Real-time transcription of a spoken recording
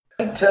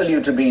tell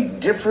you to be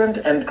different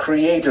and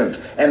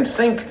creative and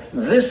think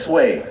this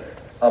way.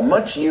 A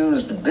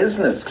much-used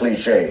business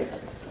cliche.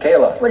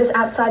 Kayla. What is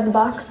outside the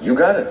box? You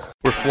got it.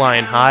 We're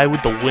flying high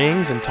with the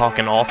wings and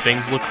talking all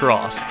things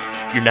lacrosse.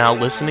 You're now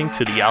listening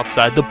to the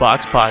Outside the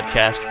Box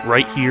podcast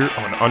right here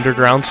on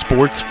Underground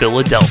Sports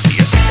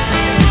Philadelphia.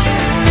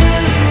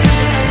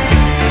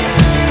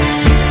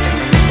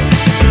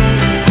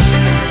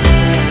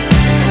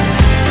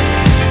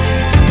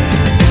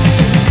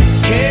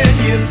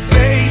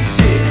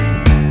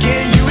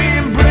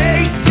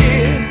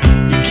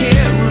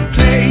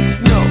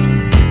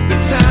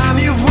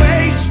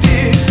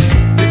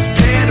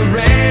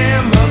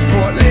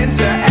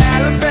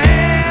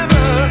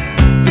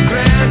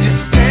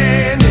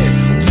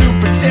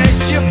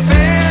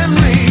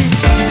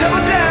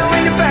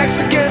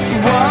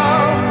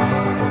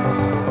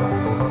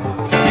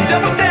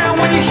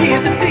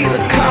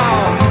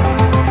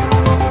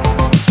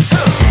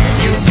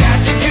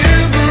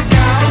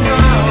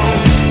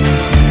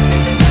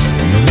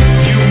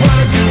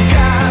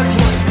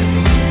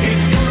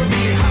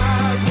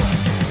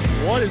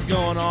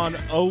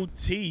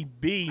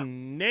 OTB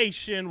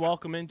Nation,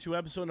 welcome into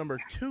episode number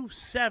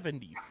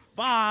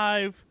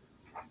 275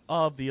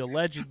 of the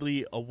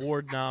allegedly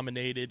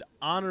award-nominated,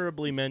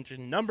 honorably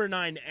mentioned, number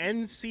 9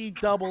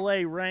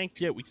 NCAA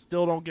ranked, yet we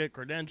still don't get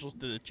credentials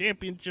to the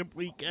championship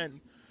weekend,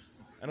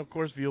 and of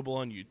course viewable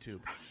on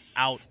YouTube.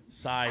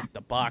 Outside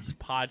the Box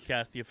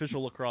podcast, the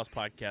official lacrosse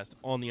podcast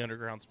on the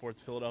Underground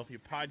Sports Philadelphia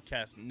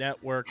podcast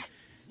network.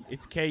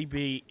 It's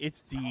KB,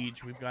 it's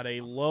Deej. We've got a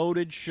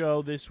loaded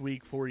show this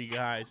week for you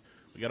guys.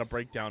 We got to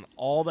break down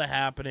all the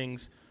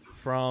happenings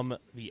from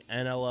the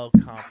NLL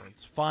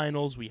Conference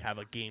Finals. We have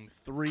a Game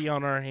 3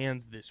 on our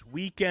hands this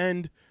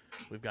weekend.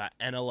 We've got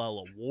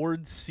NLL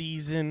awards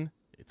season.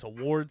 It's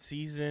award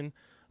season.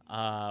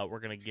 We're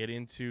going to get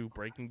into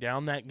breaking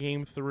down that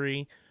Game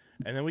 3.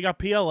 And then we got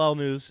PLL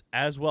news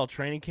as well.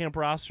 Training camp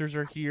rosters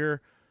are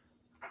here.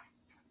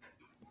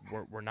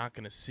 We're not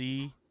going to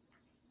see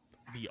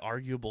the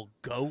arguable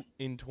GOAT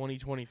in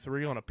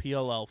 2023 on a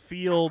PLL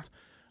field.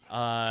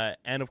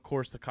 And, of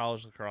course, the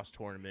college lacrosse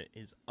tournament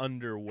is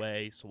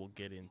underway, so we'll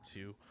get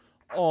into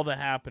all the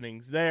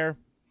happenings there,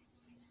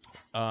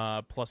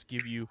 plus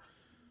give you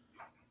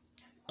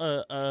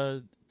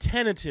a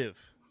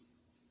tentative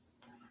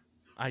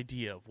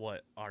idea of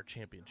what our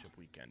championship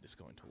weekend is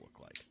going to look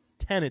like.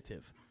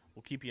 Tentative.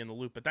 We'll keep you in the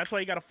loop, but that's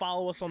why you got to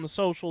follow us on the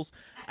socials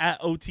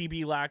at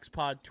OTB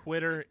LaxPod,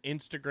 Twitter,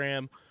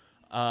 Instagram.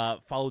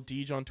 Follow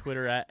Deej on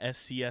Twitter at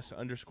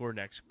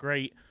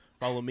SCS_NextGreat.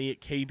 Follow me at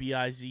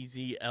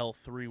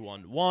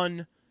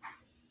KBIZZL311.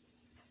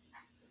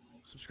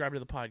 Subscribe to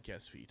the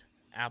podcast feed.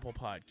 Apple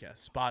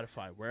Podcasts,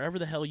 Spotify, wherever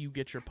the hell you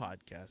get your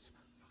podcasts.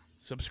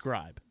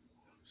 Subscribe.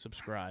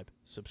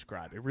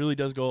 It really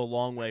does go a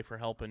long way for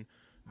helping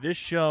this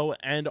show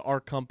and our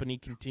company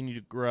continue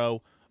to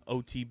grow.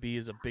 OTB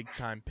is a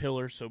big-time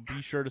pillar, so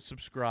be sure to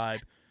subscribe.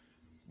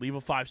 Leave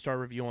a 5-star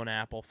review on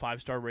Apple,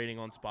 5-star rating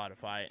on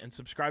Spotify, and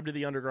subscribe to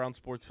the Underground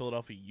Sports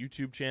Philadelphia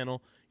YouTube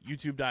channel,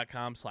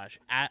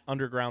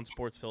 youtube.com/@Underground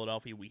Sports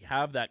Philadelphia. We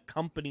have that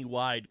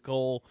company-wide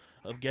goal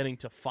of getting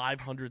to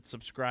 500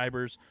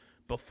 subscribers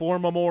before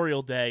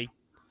Memorial Day.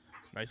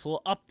 Nice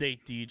little update,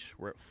 Deej.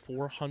 We're at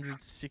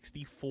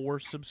 464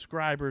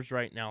 subscribers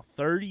right now,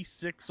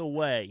 36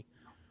 away.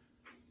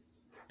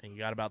 And you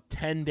got about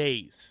 10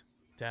 days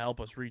to help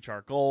us reach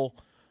our goal.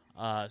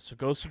 So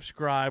go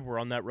subscribe. We're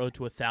on that road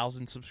to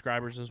 1,000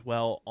 subscribers as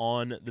well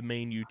on the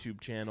main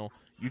YouTube channel,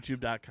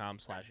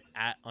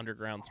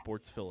 youtube.com/@Underground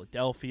Sports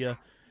Philadelphia.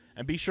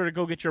 And be sure to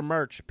go get your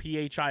merch,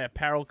 PHI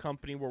Apparel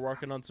Company. We're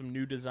working on some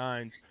new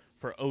designs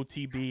for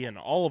OTB and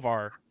all of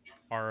our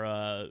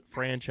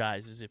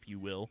franchises, if you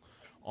will,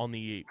 on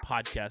the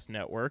podcast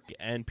network.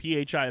 And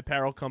PHI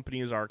Apparel Company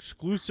is our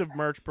exclusive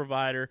merch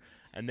provider,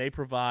 and they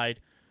provide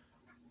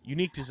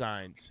unique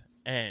designs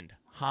and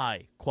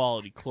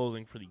high-quality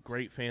clothing for the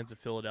great fans of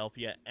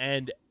Philadelphia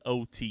and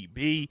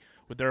OTB.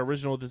 With their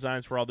original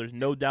designs for all, there's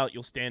no doubt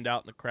you'll stand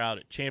out in the crowd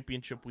at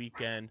championship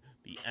weekend,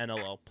 the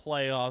NLL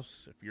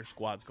playoffs, if your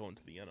squad's going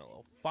to the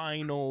NLL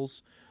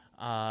finals,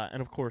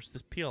 and, of course,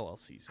 this PLL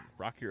season.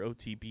 Rock your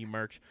OTB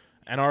merch.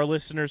 And our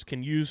listeners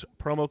can use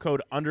promo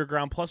code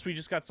Underground. Plus, we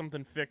just got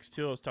something fixed,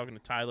 too. I was talking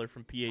to Tyler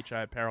from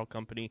PHI Apparel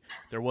Company.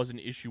 There was an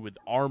issue with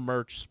our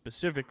merch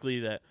specifically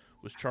that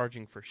was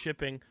charging for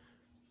shipping.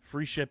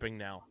 Free shipping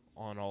now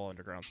on all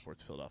Underground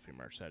Sports Philadelphia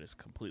merch. That is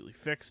completely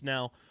fixed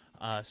now,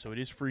 so it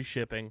is free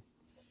shipping.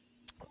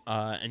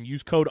 And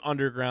use code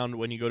Underground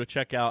when you go to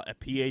checkout at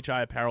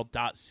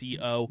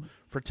phiapparel.co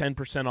for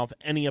 10% off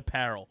any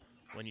apparel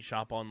when you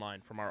shop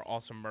online from our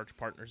awesome merch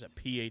partners at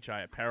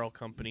PHI Apparel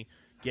Company.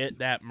 Get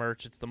that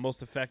merch. It's the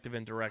most effective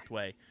and direct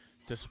way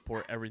to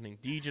support everything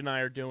Deej and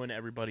I are doing,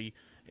 everybody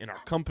in our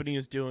company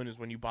is doing, is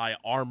when you buy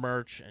our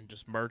merch and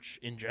just merch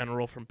in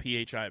general from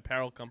PHI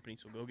Apparel Company.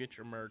 So go get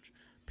your merch,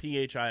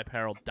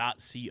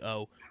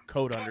 phiapparel.co,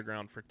 code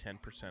Underground for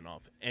 10%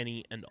 off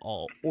any and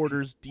all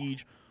orders.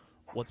 Deej,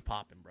 what's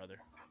popping, brother?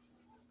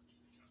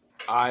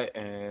 I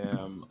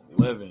am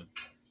living.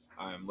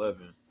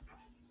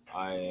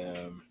 I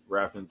am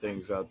wrapping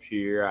things up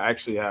here. I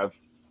actually have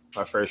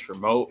my first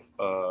remote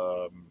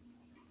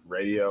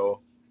radio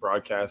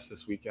broadcast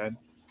this weekend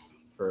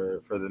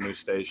for the new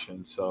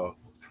station. So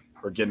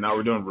we're getting out.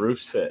 We're doing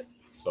roof sit.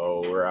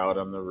 So we're out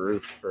on the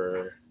roof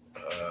for.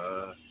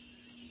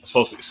 I'm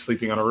supposed to be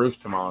sleeping on a roof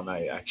tomorrow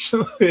night.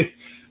 Actually,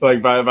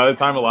 like by the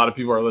time a lot of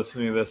people are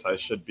listening to this, I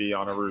should be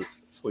on a roof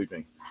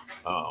sleeping.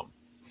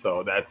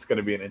 So that's going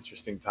to be an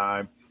interesting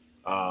time.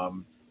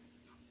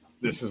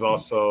 This is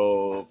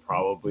also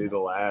probably the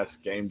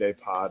last game day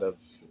pod of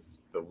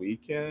the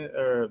weekend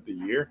or the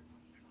year,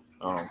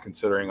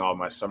 considering all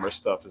my summer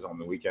stuff is on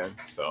the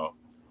weekends. So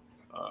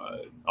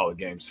all the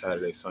games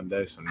Saturday,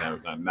 Sunday. So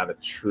not a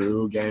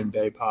true game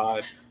day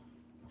pod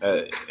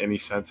any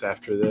sense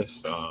after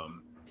this.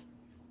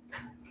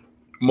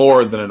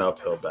 More than an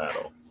uphill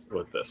battle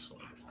with this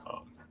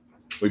one.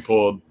 We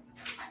pulled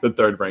the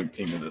third ranked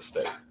team in the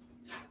state.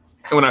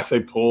 And when I say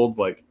pulled,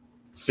 like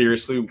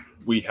seriously,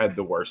 we had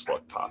the worst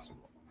luck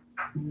possible.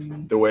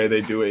 The way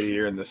they do it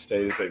here in the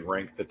state is they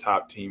rank the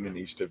top team in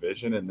each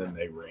division and then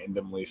they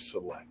randomly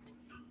select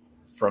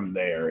from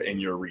there in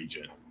your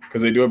region.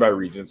 Because they do it by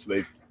region.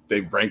 So they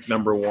rank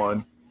number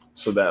one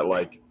so that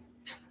like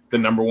the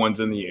number ones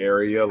in the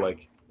area,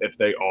 like if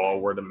they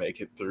all were to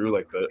make it through,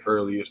 like the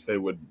earliest they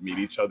would meet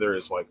each other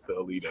is like the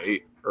Elite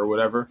Eight or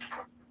whatever.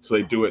 So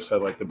they do it so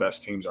like the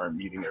best teams aren't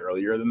meeting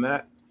earlier than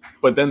that.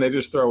 But then they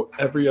just throw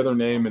every other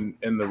name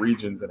in the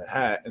regions in a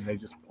hat and they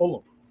just pull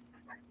them.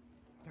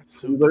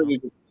 That's so we literally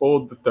just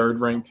pulled the third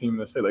ranked team in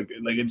the state. Like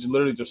it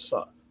literally just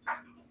sucked.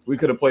 We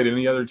could have played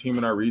any other team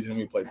in our region.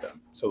 We played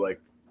them. So like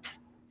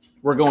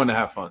we're going to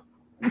have fun.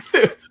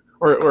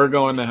 we're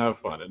going to have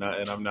fun, and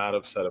I'm not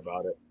upset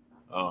about it.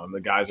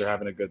 The guys are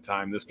having a good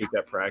time this week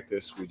at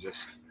practice. We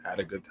just had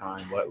a good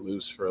time, let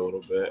loose for a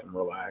little bit, and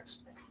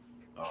relaxed.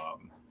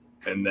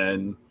 And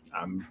then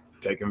I'm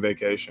taking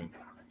vacation,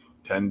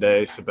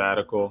 10-day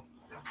sabbatical,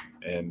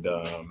 and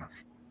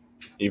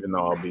even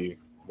though I'll be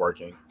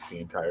working the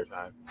entire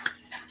time,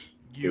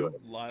 doing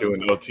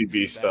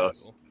OTB stuff.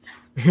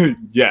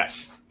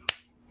 Yes,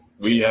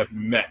 we have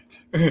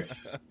met.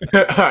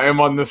 I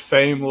am on the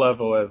same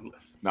level as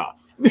no.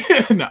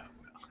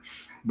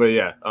 But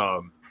yeah,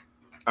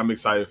 I'm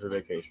excited for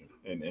vacation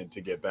and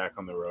to get back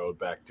on the road,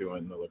 back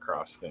doing the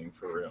lacrosse thing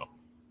for real.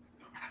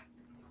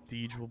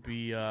 Deej will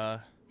be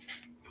at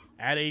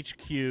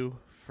HQ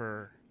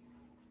for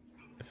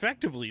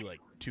effectively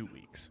like 2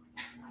 weeks.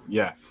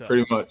 Yeah, so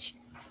pretty much.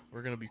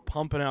 We're going to be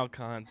pumping out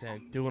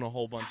content, doing a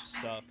whole bunch of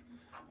stuff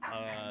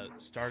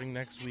starting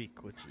next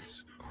week, which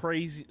is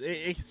crazy.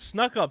 It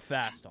snuck up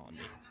fast on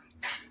me.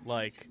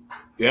 Like,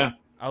 yeah.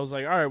 I was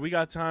like, all right, we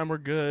got time, we're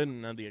good.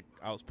 And then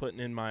I was putting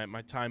in my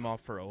time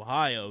off for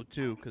Ohio,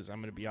 too, because I'm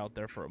going to be out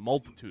there for a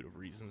multitude of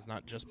reasons,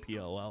 not just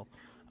PLL.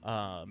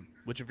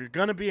 Which, if you're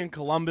going to be in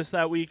Columbus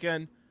that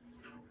weekend,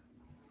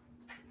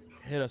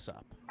 hit us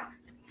up.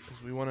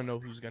 Because we want to know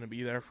who's going to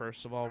be there,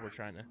 first of all. We're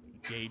trying to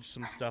gauge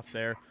some stuff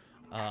there.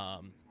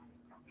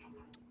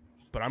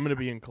 But I'm going to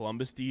be in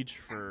Columbus, Deej,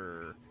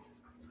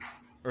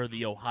 or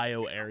the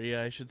Ohio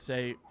area, I should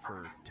say,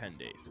 for 10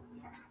 days.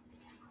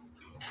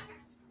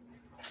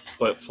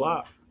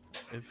 Flip-flop.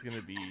 It's going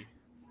to be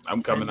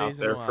I'm coming out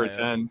there for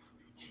 10.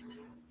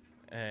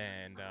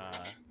 And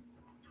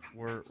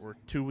we're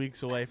 2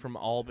 weeks away from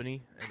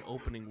Albany, an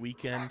opening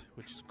weekend,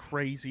 which is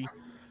crazy.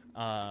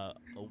 A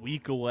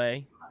week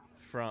away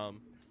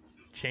from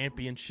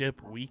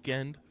championship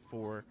weekend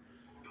for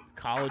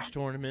college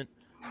tournament.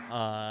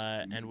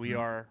 And we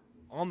are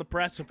on the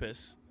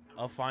precipice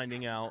of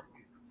finding out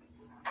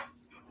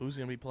who's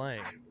going to be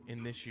playing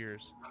in this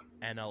year's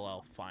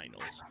NLL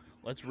Finals.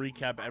 Let's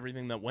recap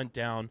everything that went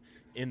down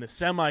in the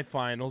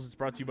semifinals. It's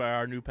brought to you by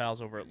our new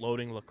pals over at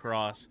Loading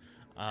Lacrosse,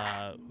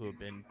 who have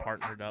been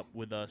partnered up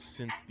with us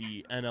since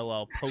the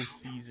NLL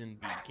postseason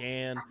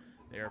began.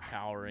 They are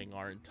powering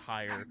our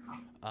entire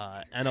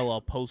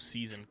NLL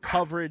postseason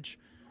coverage.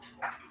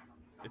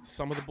 It's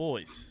some of the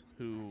boys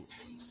who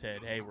said,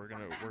 "Hey, we're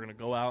gonna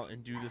go out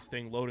and do this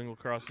thing." Loading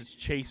Lacrosse. It's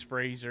Chase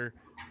Fraser,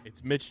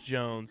 it's Mitch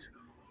Jones,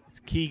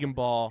 it's Keegan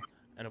Ball,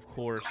 and of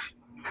course,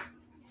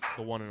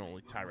 the one and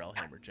only Tyrell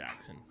Hammer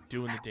Jackson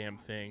doing the damn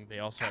thing. They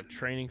also have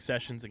training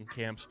sessions and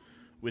camps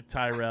with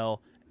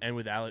Tyrell and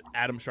with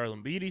Adam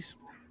Charlambides.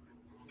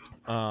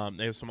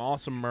 They have some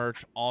awesome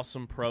merch,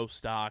 awesome pro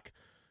stock.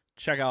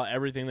 Check out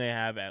everything they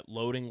have at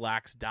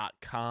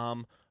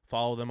loadinglax.com.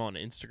 Follow them on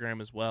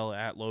Instagram as well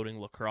at Loading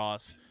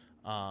Lacrosse.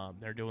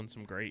 They're doing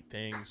some great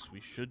things.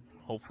 We should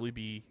hopefully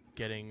be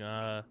getting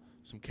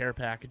some care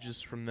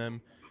packages from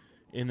them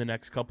in the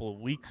next couple of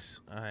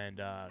weeks, and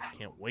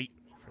can't wait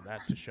for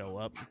that to show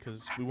up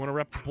because we want to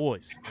rep the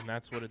boys, and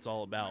that's what it's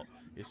all about,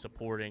 is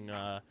supporting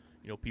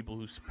people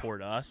who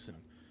support us. And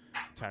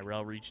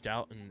Tyrell reached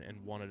out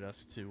and wanted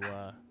us to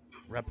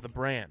rep the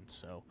brand.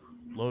 So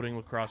Loading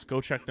Lacrosse,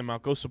 go check them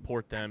out, go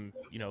support them.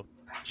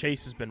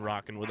 Chase has been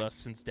rocking with us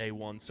since day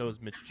one, so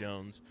has Mitch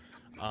Jones,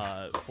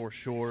 for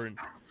sure, and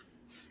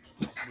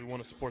we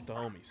want to support the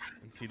homies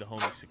and see the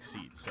homies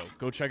succeed. So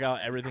go check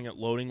out everything at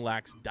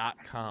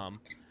loadinglax.com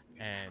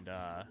and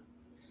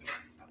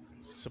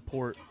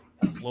support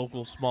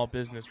local small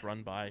business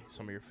run by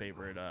some of your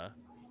favorite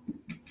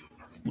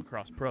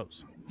lacrosse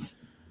pros.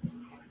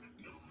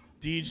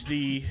 Deej,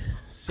 the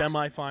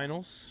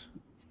semifinals.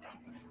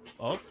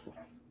 Oh.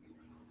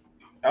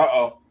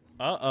 Uh-oh.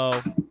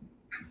 Uh-oh.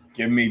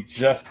 Give me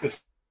just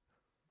this.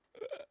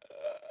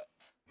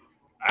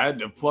 I had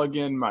to plug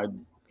in my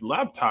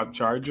laptop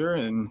charger,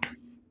 and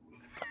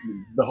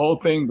the whole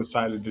thing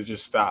decided to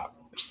just stop.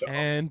 So.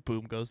 And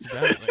boom goes the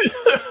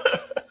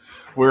dynamite.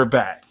 We're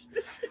back.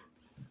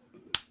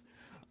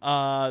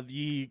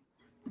 The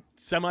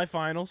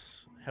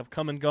semifinals have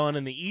come and gone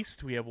in the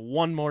East. We have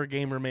one more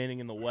game remaining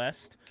in the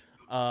West.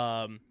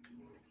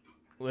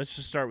 Let's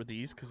just start with the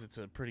East because it's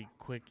a pretty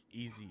quick,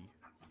 easy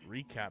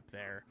recap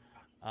there.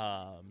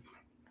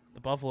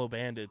 The Buffalo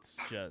Bandits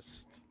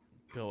just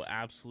go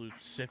absolute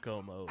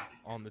sicko mode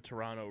on the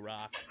Toronto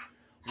Rock,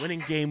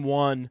 winning game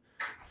 1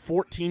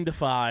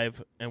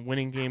 14-5 and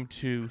winning game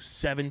 2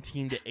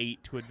 17-8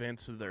 to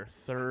advance to their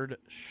third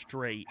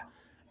straight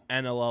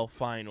NLL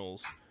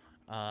finals.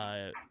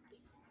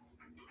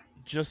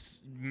 Just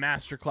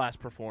masterclass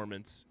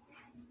performance,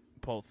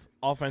 both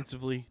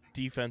offensively,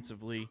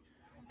 defensively,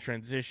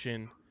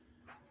 transition.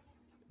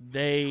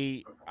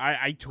 I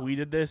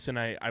tweeted this, and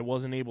I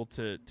wasn't able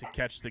to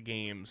catch the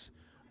games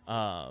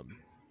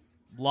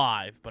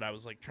live, but I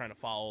was like trying to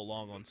follow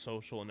along on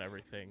social and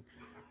everything.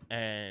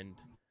 And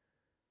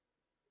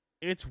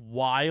it's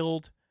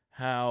wild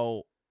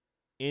how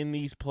in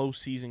these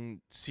postseason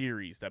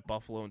series that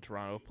Buffalo and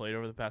Toronto have played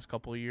over the past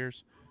couple of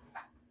years,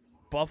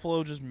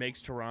 Buffalo just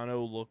makes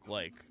Toronto look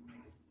like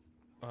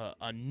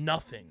a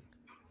nothing.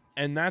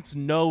 And that's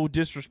no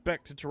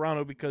disrespect to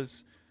Toronto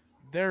because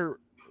they're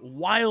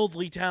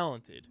wildly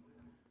talented.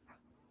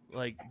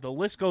 Like, the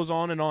list goes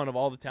on and on of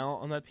all the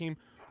talent on that team.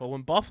 But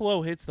when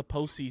Buffalo hits the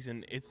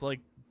postseason, it's like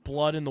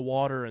blood in the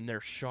water and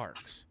they're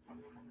sharks.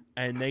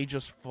 And they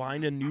just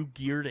find a new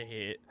gear to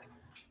hit.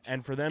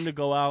 And for them to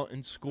go out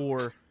and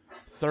score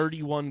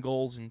 31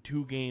 goals in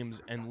 2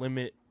 games and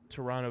limit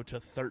Toronto to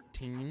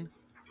 13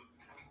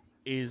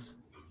 is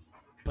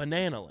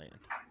banana land.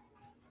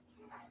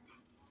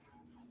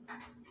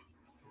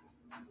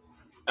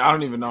 I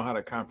don't even know how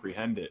to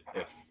comprehend it,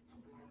 if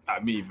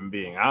I'm even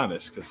being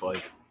honest, because,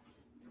 like,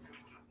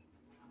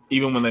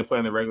 even when they play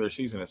in the regular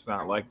season, it's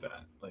not like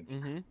that. Like,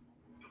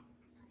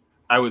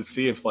 I would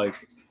see if,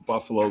 like,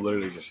 Buffalo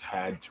literally just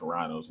had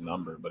Toronto's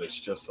number, but it's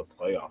just a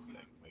playoff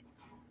thing. Like,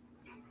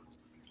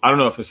 I don't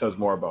know if it says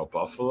more about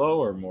Buffalo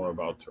or more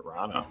about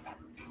Toronto.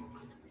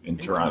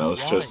 And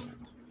Toronto's just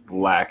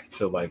lacked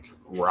to, like,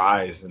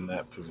 rise in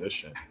that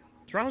position.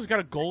 Toronto's got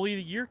a goalie of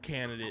the year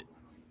candidate,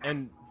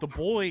 and the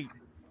boy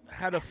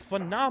had a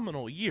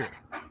phenomenal year.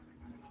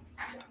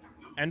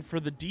 And for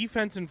the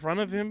defense in front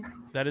of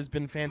him that has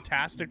been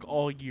fantastic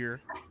all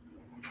year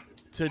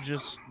to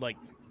just, like,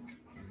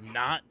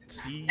 not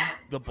see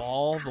the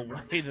ball the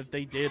way that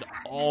they did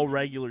all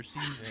regular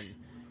season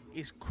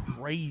is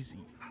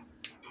crazy.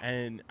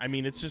 And, I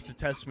mean, it's just a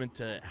testament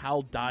to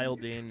how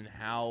dialed in and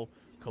how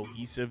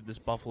cohesive this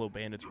Buffalo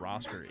Bandits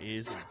roster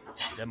is, and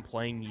them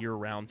playing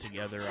year-round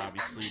together.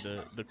 Obviously,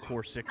 the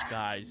core 6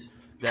 guys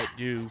that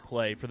do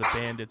play for the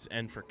Bandits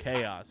and for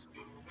Chaos.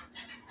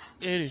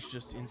 It is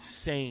just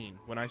insane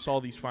when I saw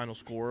these final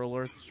score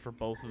alerts for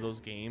both of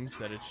those games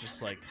that it's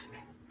just like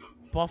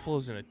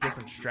Buffalo's in a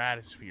different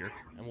stratosphere,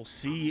 and we'll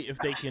see if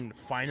they can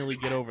finally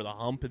get over the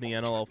hump in the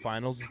NLL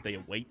Finals as they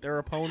await their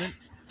opponent.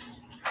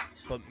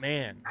 But,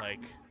 man,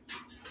 like,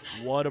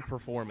 what a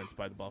performance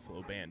by the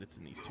Buffalo Bandits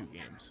in these 2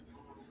 games.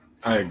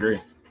 I agree.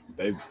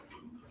 They've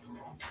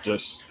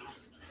just,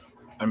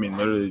 I mean,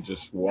 literally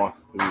just walked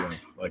through them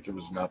like it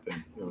was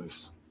nothing. It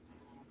was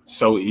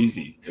so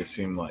easy, it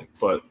seemed like.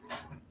 But,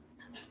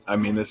 I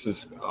mean, this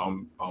is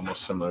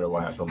almost similar to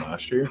what happened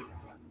last year.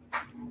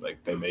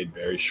 Like, they made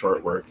very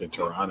short work at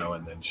Toronto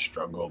and then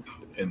struggled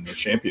in the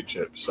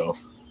championship. So,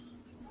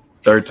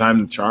 third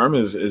time the charm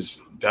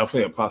is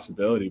definitely a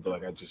possibility, but,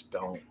 like, I just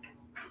don't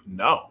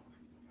know.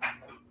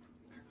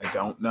 I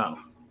don't know.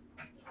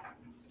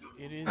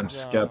 I'm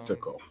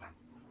skeptical.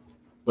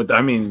 But,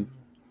 I mean,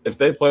 if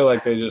they play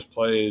like they just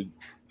played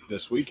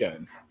this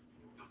weekend,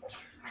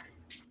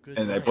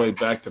 and they played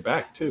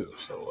back-to-back, too.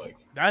 So, like,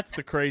 that's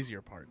the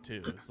crazier part,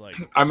 too. It's like,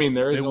 I mean,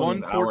 there is only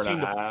an hour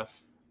and a half.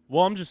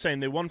 Well, I'm just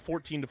saying they won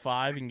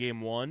 14-5 in game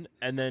 1,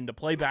 and then to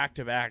play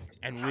back-to-back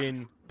and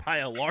win by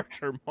a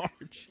larger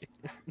margin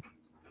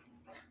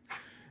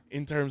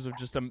in terms of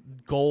just a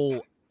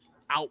goal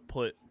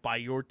output by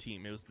your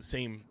team. It was the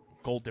same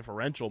goal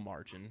differential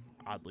margin,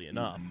 oddly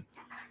enough.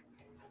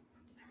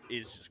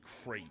 Is just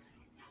crazy.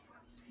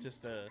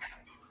 Just a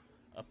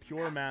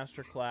pure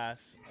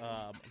masterclass.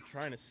 I'm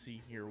trying to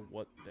see here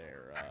what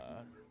their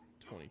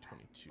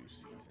 2022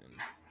 season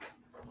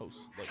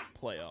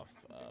playoff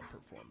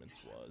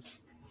performance was.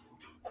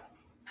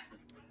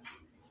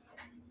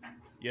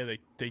 Yeah, they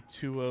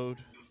 2-0'd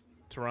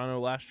Toronto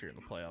last year in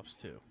the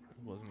playoffs too.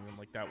 It wasn't even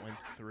like that went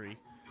to 3.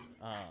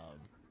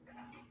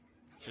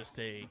 Just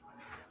a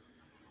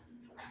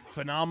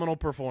phenomenal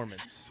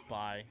performance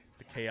by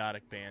the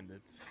chaotic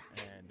Bandits,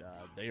 and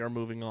they are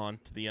moving on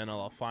to the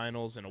NLL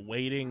Finals and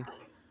awaiting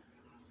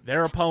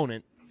their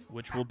opponent,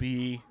 which will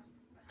be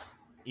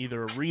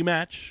either a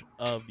rematch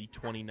of the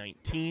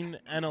 2019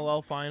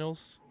 NLL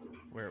Finals,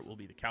 where it will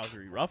be the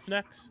Calgary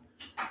Roughnecks,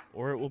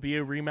 or it will be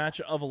a rematch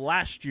of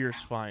last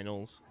year's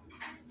Finals,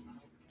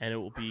 and it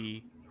will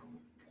be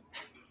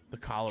the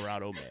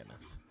Colorado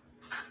Mammoth.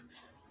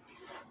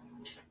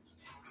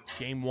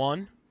 Game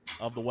 1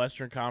 of the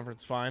Western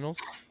Conference Finals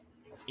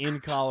in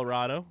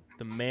Colorado.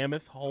 The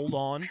Mammoth hold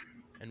on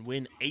and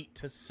win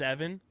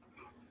 8-7.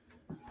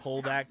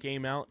 Pull that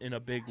game out in a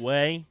big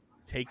way.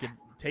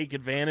 Take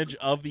advantage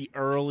of the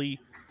earlier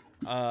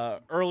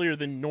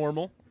than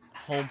normal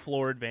home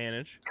floor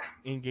advantage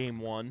in Game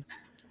 1.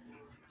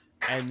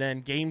 And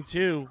then Game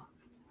 2,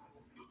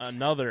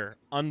 another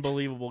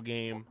unbelievable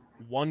game.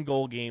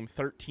 1-goal game,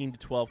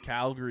 13-12.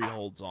 Calgary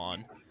holds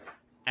on.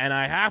 And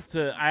I have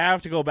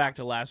to go back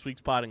to last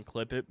week's pod and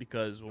clip it,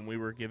 because when we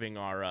were giving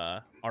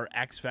our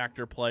X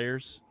Factor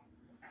players,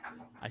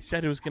 I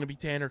said it was going to be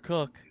Tanner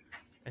Cook,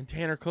 and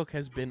Tanner Cook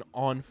has been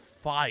on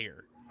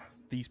fire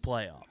these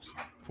playoffs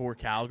for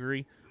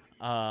Calgary.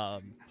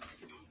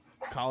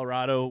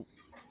 Colorado,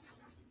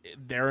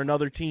 they're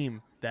another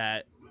team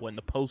that when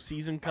the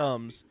postseason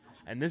comes,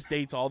 and this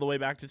dates all the way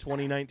back to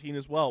 2019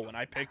 as well, when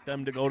I picked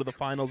them to go to the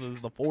finals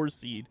as the 4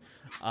 seed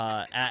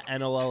at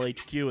NLL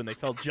HQ, and they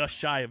fell just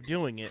shy of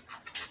doing it.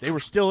 They were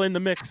still in the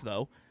mix,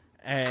 though,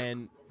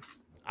 and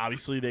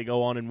obviously they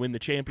go on and win the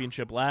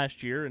championship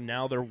last year, and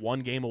now they're 1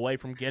 game away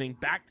from getting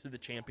back to the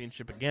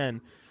championship again.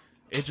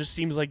 It just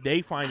seems like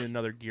they find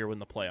another gear when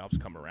the playoffs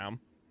come around.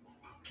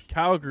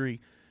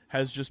 Calgary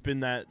has just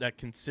been that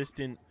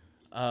consistent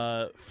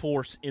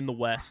force in the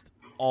West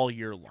all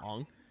year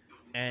long,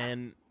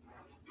 and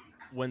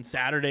when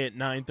Saturday at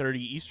 9:30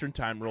 Eastern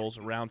Time rolls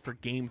around for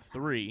Game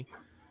 3,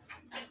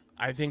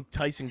 I think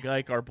Tyson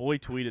Geik, our boy,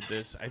 tweeted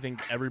this. I think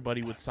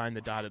everybody would sign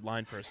the dotted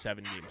line for a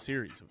 7-game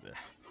series of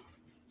this.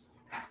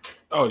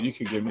 Oh, you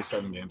could give me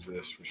 7 games of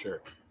this for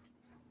sure.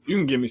 You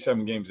can give me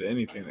 7 games of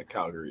anything that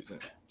Calgary's in.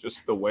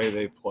 Just the way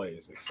they play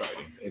is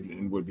exciting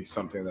and would be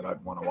something that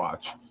I'd want to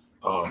watch.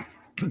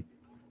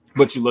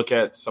 But you look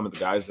at some of the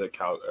guys that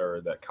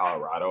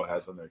Colorado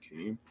has on their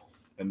team,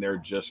 and they're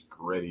just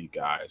gritty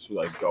guys who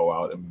like go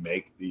out and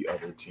make the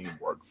other team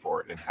work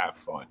for it and have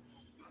fun.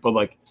 But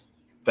like,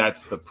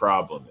 that's the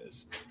problem,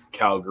 is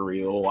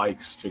Calgary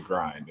likes to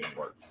grind and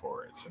work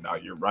for it. So now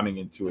you're running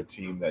into a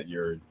team that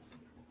you're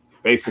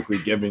basically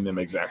giving them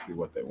exactly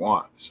what they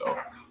want. So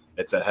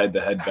it's a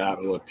head-to-head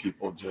battle of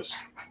people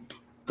just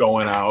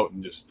going out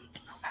and just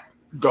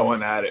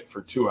going at it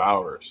for 2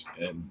 hours,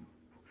 and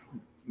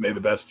may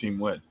the best team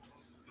win.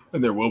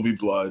 And there will be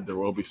blood, there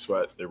will be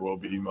sweat, there will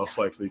be most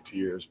likely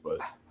tears, but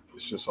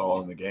it's just all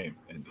in the game.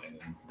 And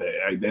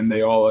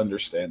they all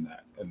understand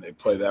that, and they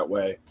play that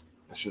way.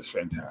 It's just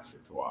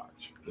fantastic to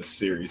watch. This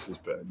series has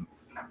been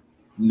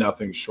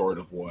nothing short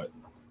of what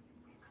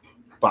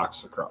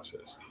box lacrosse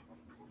is.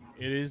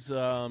 It is.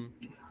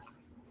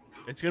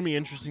 It's going to be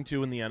interesting, too,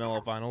 when the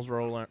NLL Finals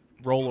roll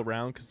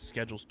around, because the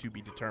schedule's to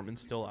be determined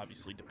still,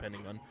 obviously,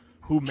 depending on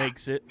who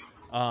makes it.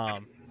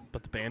 But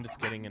the Bandits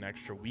getting an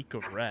extra week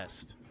of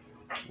rest.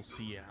 We'll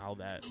see how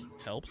that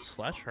helps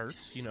 /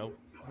 hurts. You know,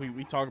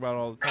 we talk about it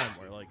all the time,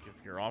 where, like,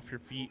 if you're off your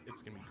feet,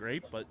 it's going to be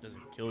great, but does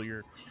it kill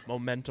your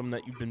momentum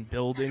that you've been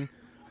building?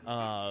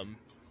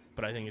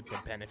 But I think it's a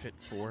benefit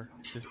for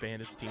this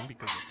Bandits team,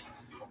 because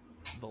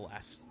of the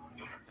last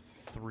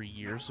 3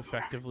 years,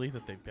 effectively,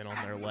 that they've been on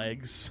their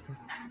legs,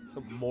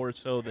 more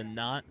so than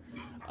not,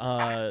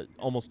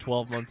 almost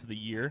 12 months of the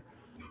year.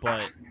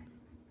 But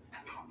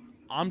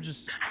I'm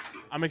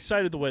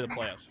excited the way the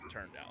playoffs have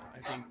turned out. I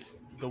think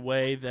the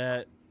way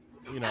that,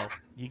 you know,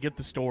 you get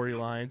the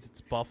storylines. It's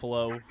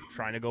Buffalo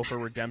trying to go for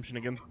redemption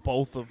against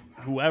both of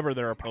whoever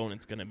their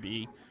opponent's going to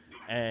be.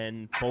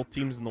 And both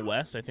teams in the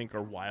West, I think,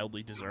 are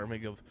wildly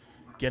deserving of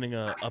getting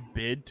a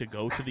bid to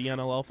go to the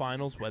NLL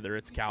Finals, whether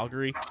it's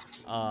Calgary,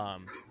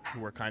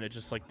 who are kind of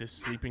just like this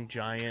sleeping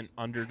giant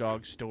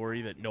underdog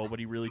story that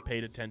nobody really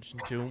paid attention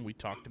to. We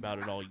talked about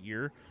it all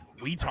year.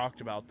 We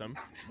talked about them.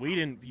 We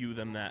didn't view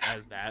them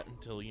as that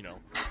until, you know,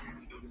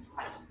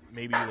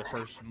 maybe the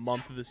first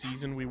month of the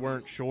season. We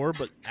weren't sure,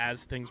 but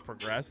as things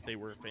progressed, they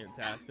were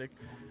fantastic.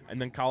 And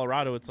then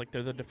Colorado, it's like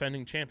they're the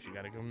defending champs. You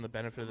got to give them the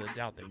benefit of the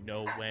doubt. They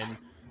know when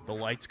the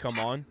lights come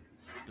on,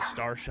 the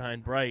stars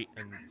shine bright,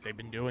 and they've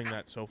been doing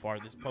that so far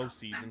this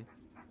postseason,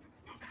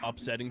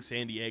 upsetting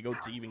San Diego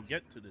to even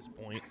get to this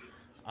point.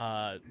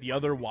 The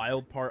other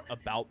wild part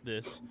about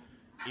this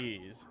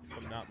is, if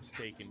I'm not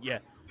mistaken,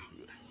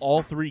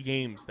 all 3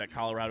 games that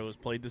Colorado has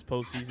played this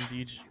postseason,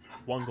 Deej,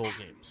 1-goal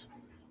games.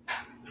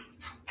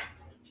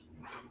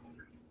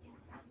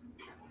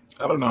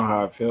 I don't know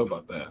how I feel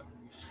about that.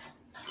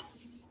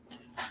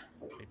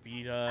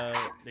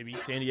 They beat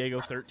San Diego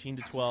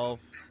 13-12.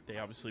 They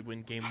obviously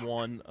win Game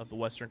 1 of the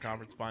Western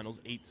Conference Finals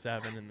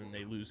 8-7, and then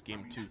they lose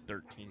Game 2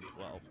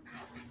 13-12.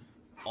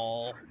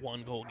 All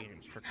 1-goal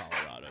games for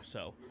Colorado.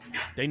 So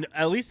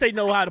at least they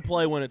know how to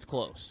play when it's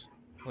close.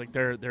 Like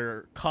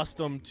they're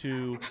accustomed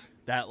to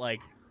that,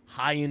 like,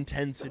 high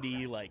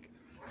intensity, like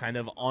kind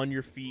of on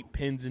your feet,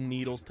 pins and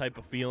needles type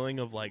of feeling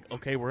of like,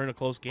 okay, we're in a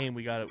close game.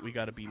 We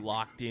gotta be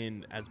locked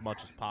in as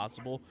much as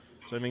possible.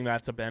 So I think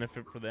that's a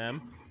benefit for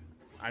them.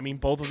 I mean,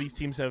 both of these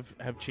teams have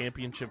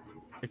championship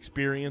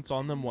experience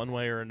on them one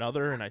way or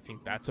another, and I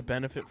think that's a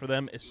benefit for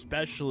them,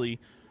 especially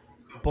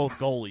both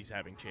goalies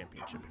having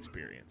championship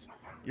experience.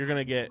 You're going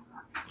to get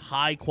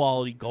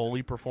high-quality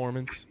goalie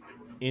performance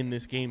in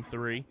this Game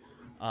 3,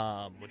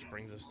 which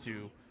brings us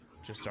to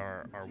just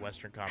our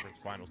Western Conference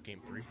Finals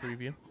Game 3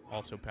 preview,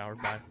 also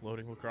powered by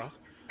Loading Lacrosse.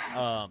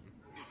 I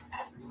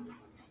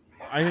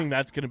think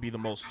that's going to be the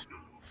most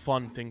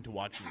fun thing to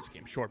watch in this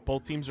game. Sure,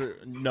 both teams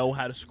know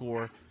how to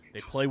score. They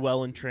play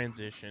well in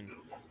transition,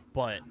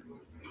 but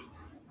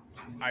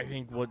I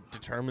think what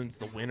determines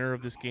the winner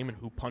of this game and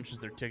who punches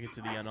their ticket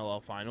to the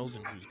NLL Finals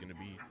and who's going to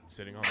be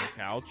sitting on their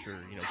couch or,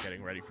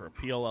 getting ready for a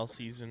PLL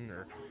season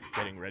or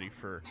getting ready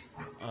for,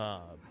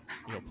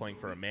 playing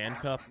for a Man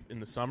Cup in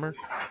the summer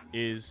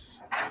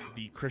is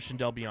the Christian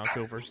Del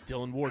Bianco versus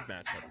Dylan Ward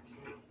matchup.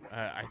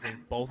 I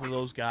think both of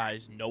those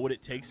guys know what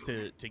it takes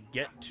to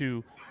get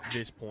to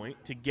this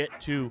point, to get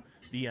to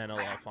the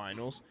NLL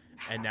Finals,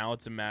 and now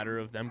it's a matter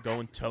of them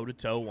going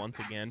toe-to-toe once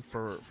again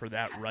for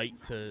that right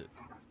to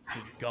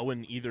go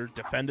and either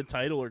defend a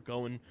title or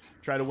go and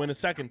try to win a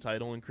second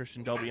title in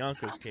Christian Del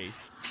Bianco's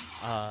case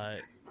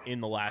in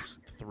the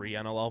last 3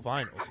 NLL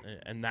Finals.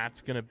 And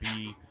that's going to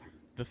be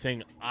the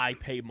thing I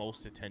pay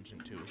most attention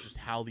to, is just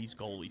how these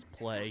goalies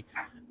play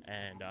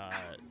and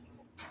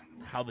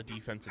how the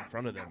defense in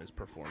front of them is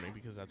performing,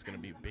 because that's going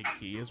to be a big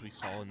key, as we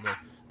saw in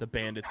the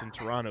Bandits in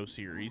Toronto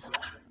series.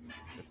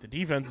 If the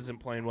defense isn't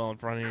playing well in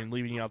front of you and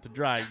leaving you out to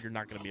dry, you're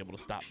not going to be able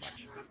to stop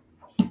much.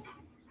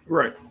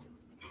 Right.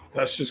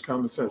 That's just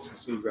common sense.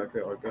 That's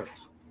exactly how it goes.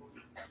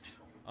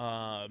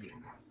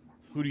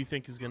 Who do you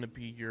think is going to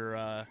be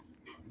your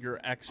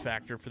X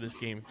factor for this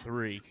Game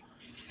 3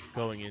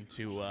 going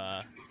into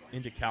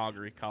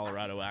Calgary,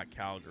 Colorado at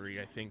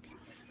Calgary? I think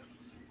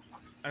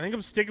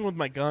I'm sticking with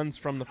my guns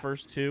from the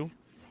first 2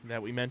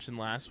 that we mentioned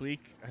last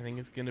week. I think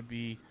it's going to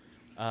be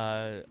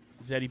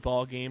Zeddy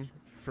Ball game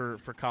for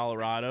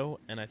Colorado,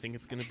 and I think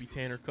it's going to be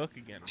Tanner Cook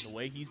again. The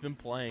way he's been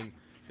playing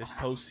this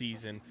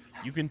postseason,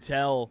 you can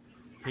tell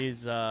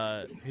his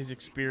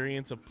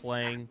experience of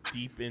playing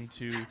deep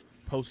into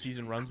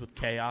postseason runs with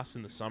Chaos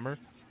in the summer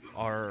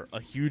are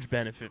a huge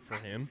benefit for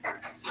him,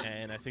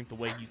 and I think the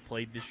way he's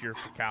played this year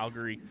for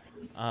Calgary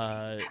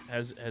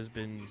has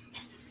been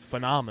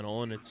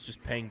phenomenal, and it's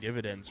just paying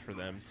dividends for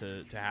them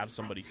to have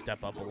somebody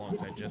step up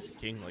alongside Jesse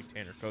King like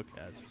Tanner Cook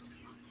has.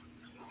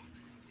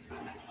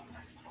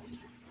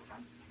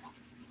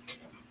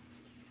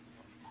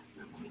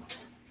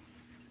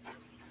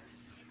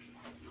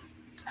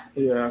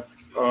 Yeah.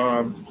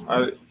 I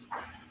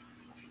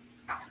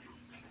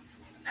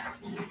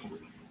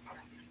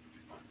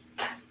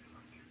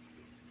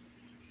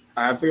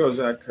have to go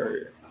Zach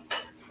Currier.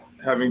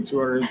 Having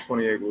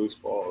 228 loose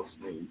balls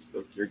means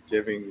that you're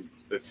giving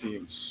the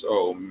team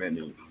so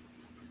many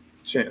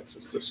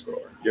chances to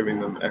score, giving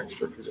them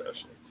extra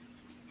possessions.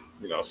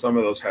 Some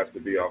of those have to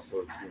be off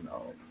of,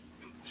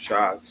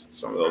 shots.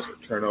 Some of those are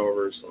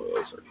turnovers. Some of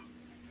those are,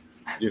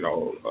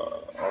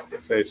 off the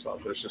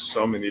face-off. There's just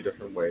so many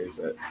different ways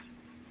that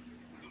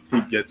he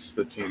gets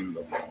the team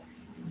the ball.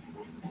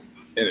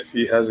 And if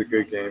he has a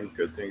good game,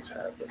 good things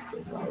happen for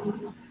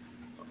him.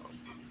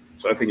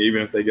 So I think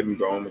even if they get him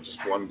going with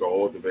just one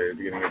goal at the very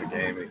beginning of the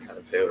game, and he kind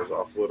of tailors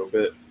off a little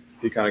bit,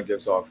 he kind of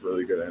gives off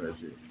really good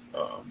energy,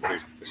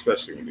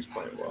 especially when he's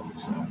playing well.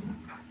 So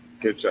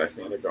get Jack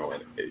Hanna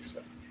going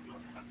ASAP.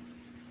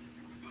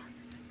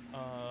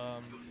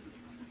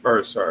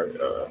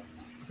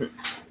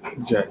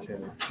 Jack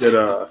Hanna.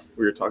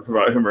 We were talking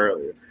about him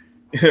earlier.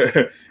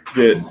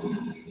 Get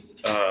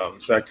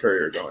Zach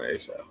Currier going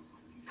ASAP.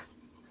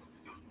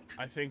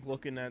 I think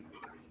looking at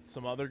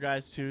some other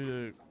guys too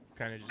to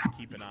kind of just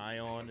keep an eye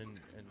on and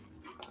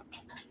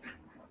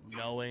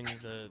knowing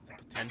the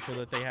potential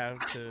that they have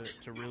to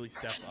really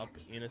step up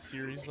in a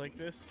series like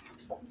this.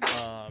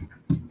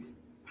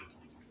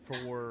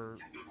 For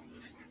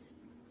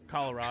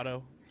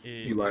Colorado,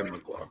 Eli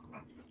McLaughlin.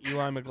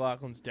 Eli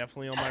McLaughlin's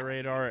definitely on my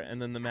radar, and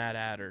then the Mad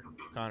Hatter,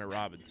 Connor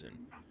Robinson.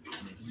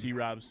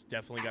 C-Rob's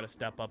definitely got to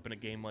step up in a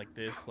game like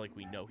this, like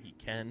we know he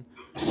can.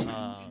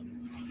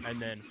 And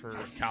then for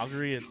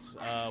Calgary, it's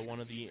one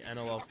of the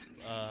NLL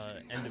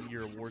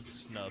end-of-year awards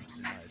snubs,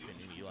 in my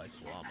opinion, Eli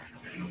Salama.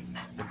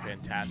 He's been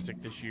fantastic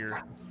this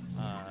year.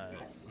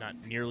 Not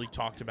nearly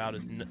talked about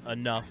as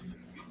enough,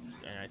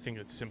 and I think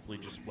it's simply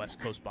just West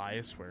Coast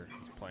bias, where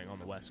he's playing on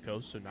the West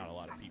Coast, so not a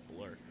lot of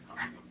people are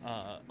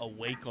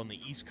awake on the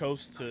East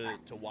Coast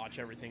to watch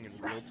everything in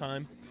real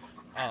time.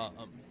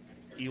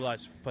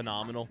 Eli's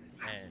phenomenal,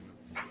 and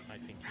I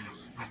think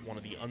he's one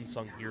of the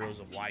unsung heroes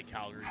of why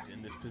Calgary's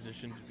in this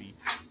position to be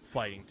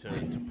fighting to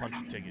punch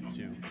a ticket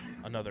to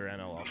another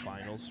NLL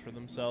Finals for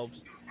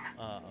themselves.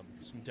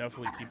 So I'm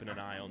definitely keeping an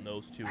eye on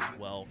those two as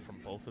well from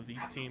both of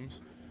these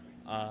teams.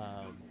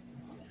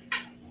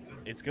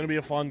 It's going to be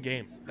a fun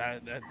game.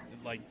 That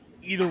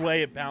either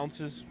way it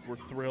bounces, we're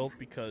thrilled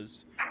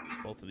because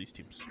both of these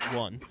teams,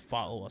 one,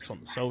 follow us on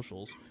the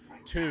socials,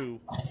 two,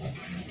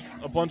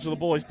 a bunch of the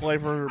boys play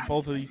for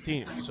both of these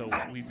teams, so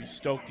we'd be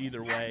stoked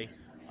either way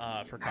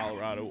for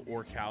Colorado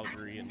or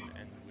Calgary, and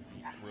would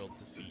be thrilled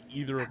to see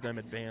either of them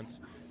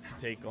advance to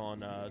take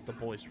on the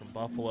boys from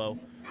Buffalo.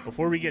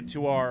 Before we get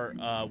to our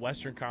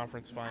Western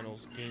Conference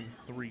Finals Game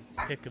 3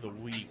 pick of the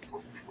week,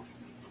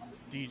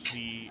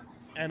 the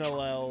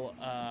NLL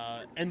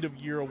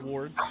end-of-year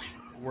awards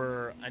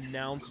were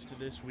announced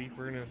this week.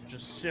 We're going to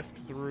just sift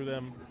through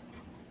them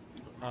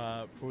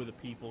for the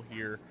people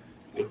here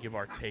and give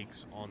our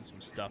takes on some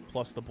stuff.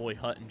 Plus the boy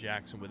Hutton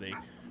Jackson with a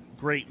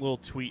great little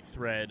tweet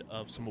thread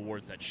of some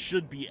awards that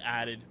should be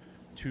added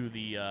to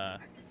the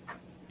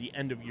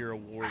end-of-year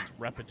awards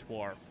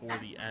repertoire for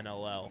the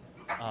NLL.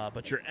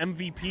 But your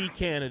MVP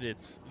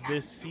candidates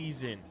this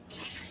season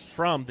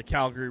from the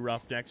Calgary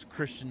Roughnecks,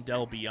 Christian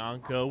Del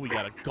Bianco. We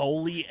got a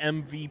goalie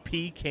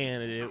MVP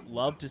candidate.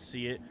 Love to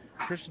see it.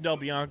 Christian Del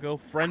Bianco,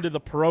 friend of the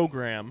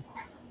program,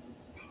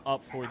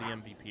 up for the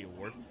MVP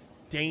award.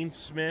 Dane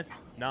Smith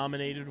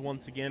nominated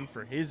once again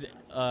for his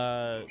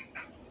for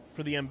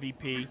the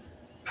MVP.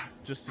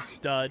 Just a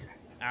stud,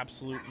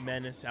 absolute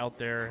menace out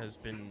there, has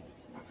been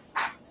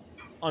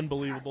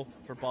unbelievable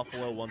for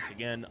Buffalo once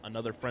again.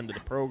 Another friend of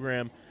the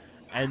program.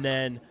 And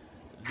then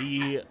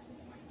the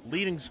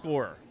leading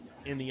scorer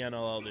in the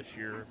NLL this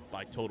year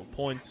by total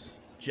points,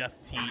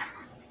 Jeff Teat.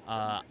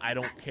 I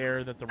don't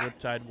care that the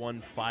Riptide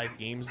won 5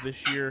 games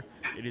this year.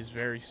 It is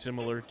very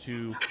similar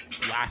to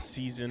last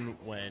season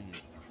when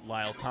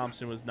Lyle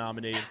Thompson was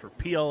nominated for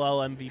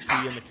PLL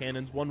MVP and the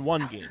Cannons won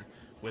 1 game.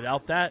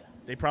 Without that,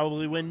 they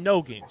probably win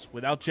no games.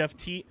 Without Jeff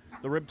Teat,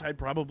 the Riptide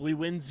probably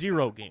win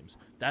 0 games.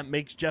 That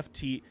makes Jeff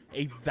Teat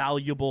a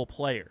valuable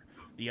player.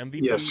 The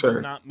MVP does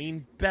not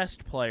mean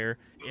best player.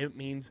 It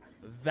means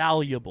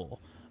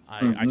valuable.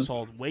 I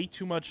saw way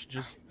too much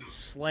just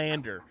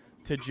slander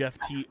to Jeff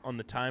Teat on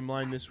the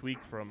timeline this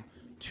week from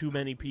too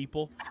many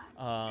people.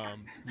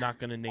 Not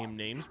going to name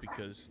names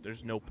because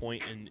there's no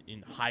point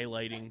in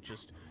highlighting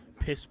just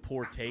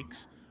piss-poor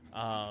takes.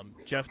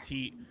 Jeff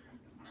Teat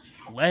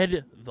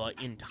led the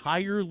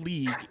entire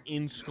league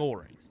in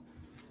scoring.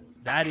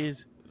 That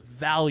is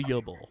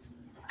valuable.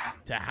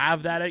 To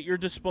have that at your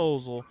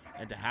disposal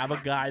and to have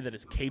a guy that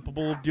is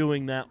capable of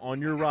doing that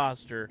on your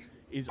roster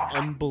is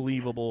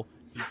unbelievable.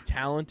 He's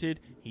talented,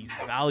 he's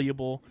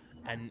valuable,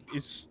 and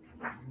is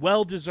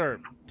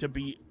well-deserved to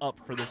be up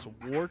for this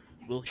award.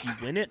 Will he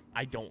win it?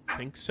 I don't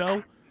think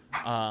so.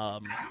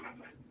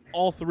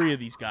 All 3 of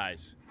these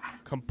guys,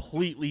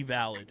 completely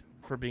valid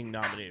for being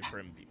nominated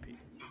for MVP.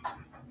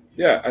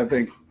 Yeah, I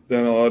think the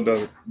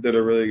NLL did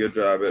a really good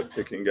job at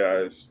picking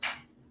guys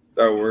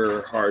that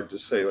were hard to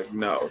say like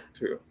no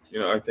to. You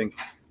know, I think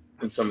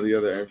in some of the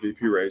other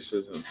MVP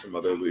races and some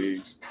other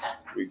leagues,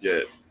 we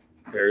get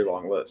very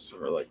long lists,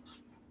 and we're like,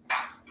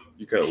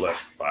 you could have left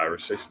 5 or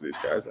 6 of these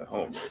guys at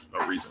home. There's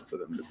no reason for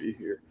them to be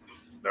here.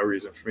 No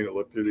reason for me to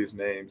look through these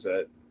names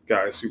at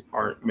guys who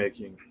aren't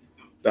making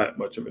that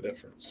much of a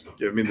difference.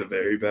 Give me the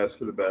very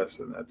best of the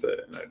best, and that's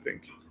it. And I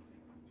think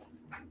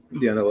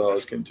the NLL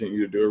has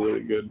continued to do a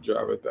really good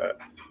job at that,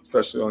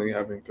 especially only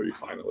having 3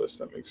 finalists.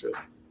 That makes it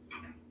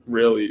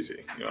real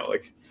easy. You know,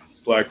 like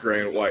black,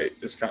 gray, and white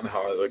is kind of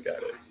how I look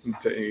at it.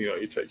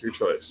 You take your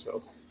choice.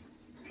 So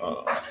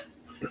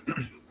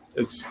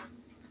it's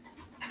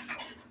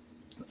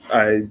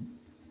I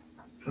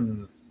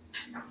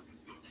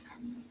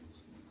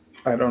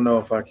don't know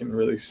if I can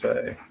really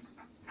say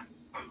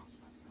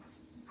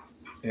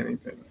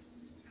anything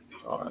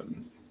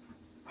on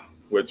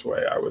which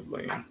way I would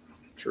lean,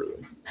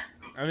 truly.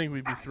 I think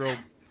we'd be thrilled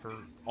for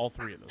all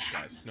 3 of those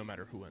guys, no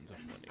matter who ends up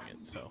winning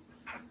it. So,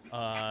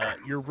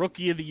 your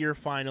Rookie of the Year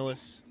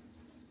finalists,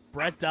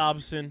 Brett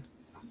Dobson,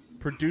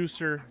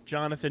 producer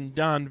Jonathan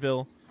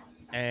Donville,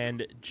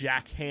 and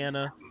Jack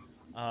Hanna.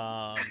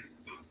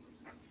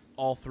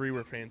 All 3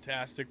 were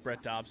fantastic.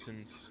 Brett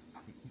Dobson's,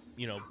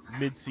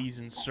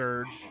 mid-season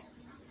surge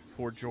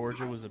for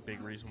Georgia was a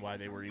big reason why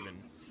they were even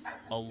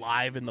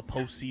alive in the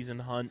postseason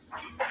hunt.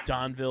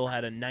 Donville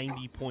had a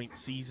 90-point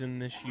season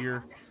this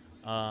year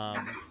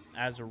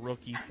as a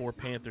rookie for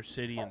Panther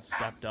City and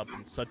stepped up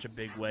in such a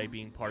big way,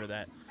 being part of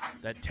that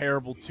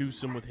terrible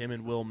twosome with him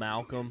and Will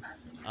Malcolm.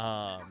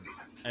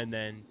 And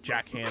then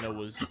Jack Hanna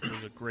was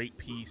a great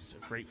piece,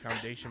 a great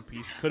foundation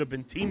piece. Could have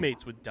been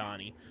teammates with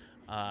Donnie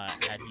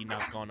had he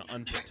not gone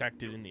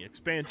unprotected in the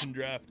expansion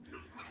draft.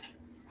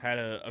 Had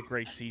a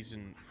great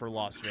season for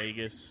Las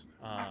Vegas.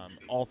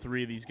 All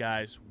 3 of these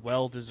guys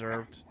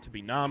well-deserved to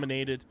be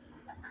nominated.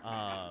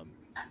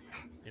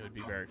 It would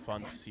be very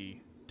fun to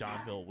see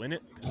Donville win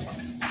it because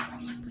he's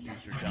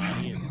producer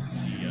Donnie, and to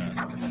see a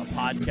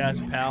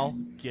podcast pal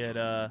get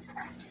a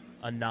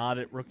nod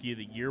at Rookie of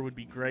the Year would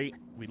be great.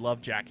 We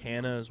love Jack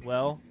Hanna as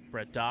well.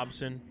 Brett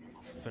Dobson,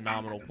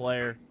 phenomenal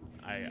player.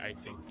 I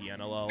think the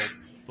NLL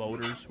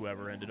voters,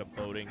 whoever ended up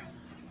voting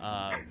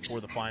for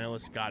the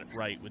finalists, got it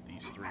right with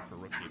these 3 for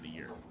Rookie of the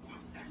Year.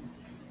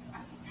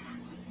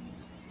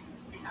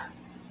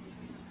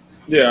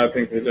 Yeah, I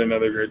think they did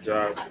another great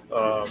job.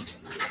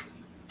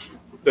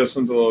 This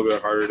one's a little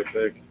bit harder to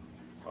pick.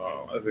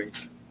 I think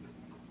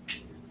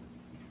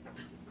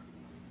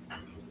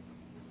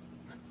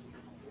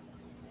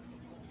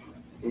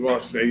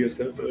Las Vegas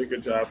did a really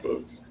good job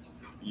of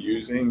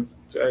using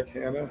Jack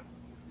Hanna.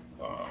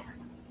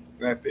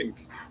 And I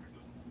think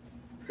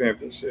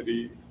Panther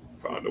City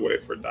found a way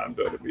for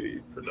Donville to be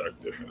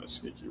productive in a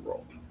sneaky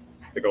role.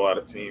 I think a lot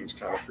of teams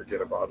kind of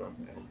forget about him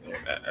and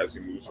as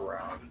he moves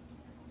around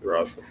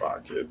throughout the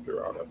pocket,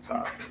 throughout up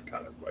top,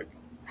 kind of like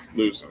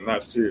lose him.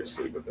 Not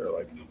seriously, but they're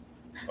like,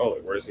 oh,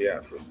 where's he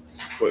at for a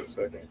split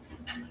second?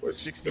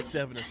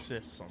 67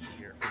 assists on the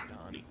year for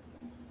Donnie.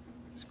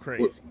 It's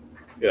crazy.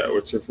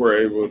 Which if we're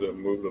able to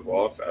move the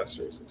ball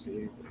faster as a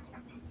team,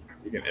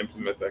 we can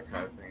implement that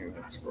kind of thing in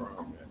that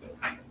scrum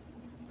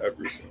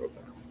every single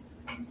time.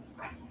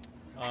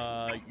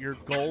 Your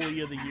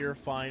goalie of the year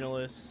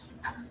finalists: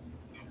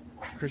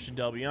 Christian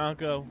Del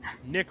Bianco,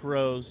 Nick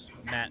Rose,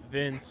 Matt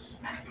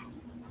Vince.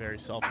 Very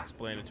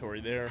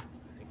self-explanatory there.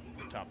 I think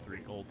the top 3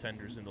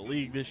 goaltenders in the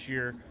league this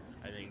year.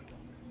 I think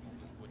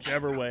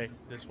whichever way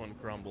this one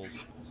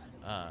crumbles,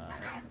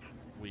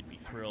 we'd be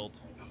thrilled,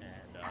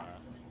 and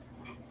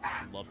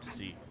I'd love to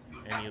see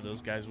any of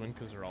those guys win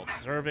because they're all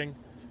deserving.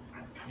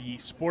 The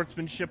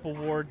Sportsmanship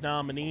Award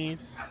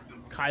nominees: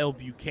 Kyle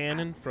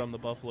Buchanan from the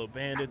Buffalo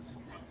Bandits.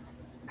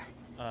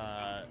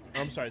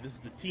 This is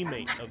the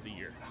teammate of the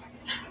year.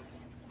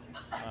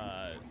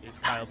 Is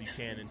Kyle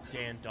Buchanan,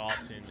 Dan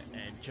Dawson,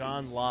 and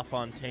John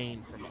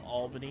LaFontaine from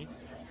Albany.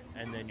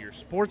 And then your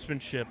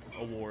Sportsmanship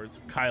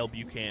Awards: Kyle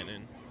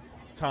Buchanan,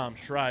 Tom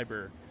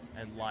Schreiber,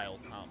 and Lyle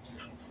Thompson.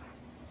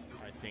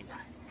 I think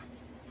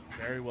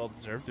very well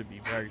deserved. It'd be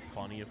very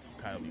funny if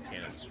Kyle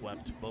Buchanan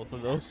swept both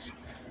of those,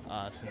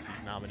 since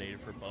he's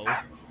nominated for both.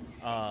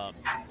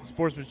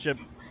 Sportsmanship,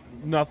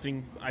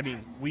 nothing. I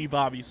mean, we've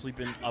obviously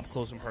been up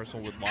close and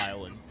personal with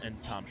Lyle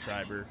and Tom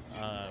Schreiber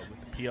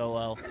with the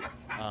PLL.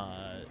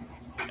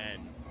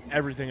 And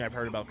everything I've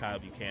heard about Kyle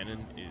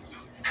Buchanan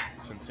is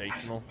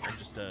sensational and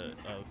just a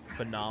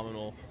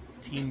phenomenal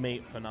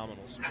teammate,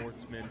 phenomenal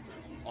sportsman,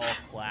 all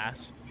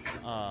class.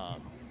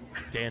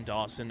 Dan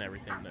Dawson,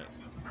 everything that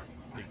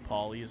Big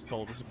Paulie has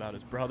told us about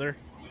his brother.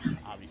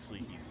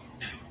 Obviously, he's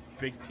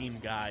a big team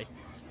guy.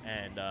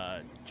 And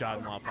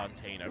John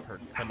LaFontaine, I've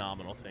heard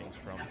phenomenal things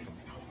from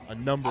a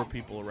number of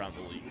people around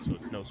the league, so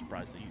it's no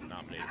surprise that he's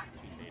nominated for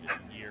Teammate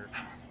of the Year.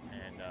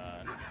 And,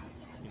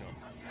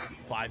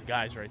 5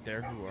 guys right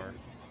there who are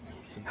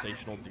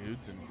sensational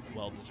dudes and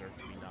well-deserved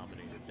to be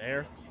nominated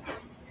there.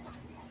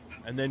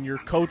 And then your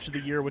Coach of the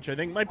Year, which I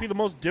think might be the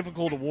most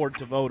difficult award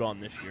to vote on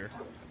this year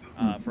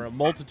for a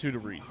multitude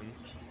of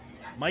reasons.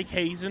 Mike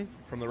Hazen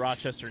from the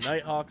Rochester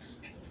Nighthawks,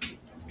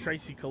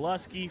 Tracy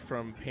Koleski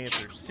from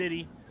Panther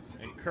City,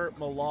 and Kurt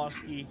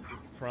Molosky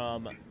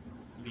from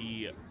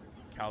the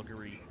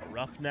Calgary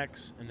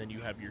Roughnecks. And then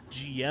you have your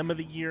GM of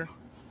the Year,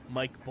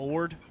 Mike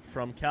Board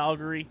from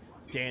Calgary,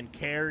 Dan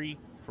Carey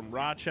from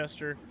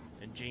Rochester,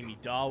 and Jamie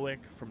Dawick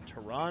from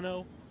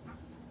Toronto.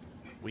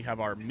 We have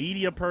our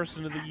Media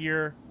Person of the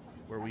Year,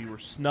 where we were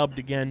snubbed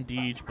again,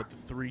 Deej, but the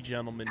 3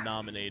 gentlemen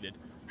nominated,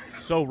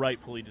 so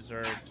rightfully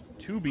deserved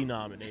to be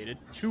nominated.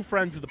 2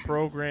 friends of the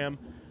program,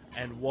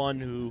 and 1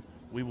 who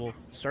we will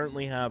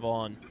certainly have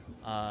on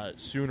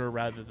sooner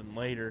rather than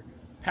later.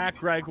 Pat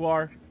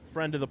Gregoire,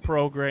 friend of the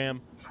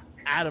program.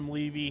 Adam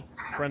Levy,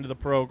 friend of the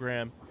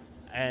program.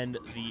 And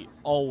the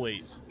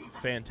always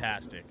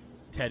fantastic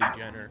Teddy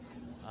Jenner.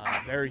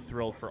 Very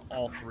thrilled for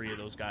all 3 of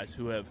those guys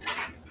who have,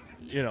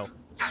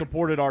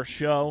 supported our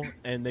show,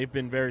 and they've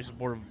been very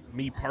supportive of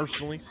me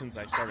personally since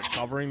I started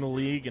covering the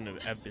league, and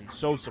have been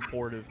so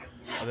supportive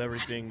of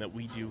everything that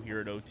we do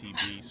here at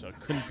OTB. So I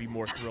couldn't be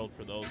more thrilled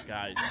for those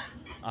guys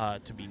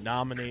to be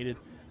nominated.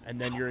 And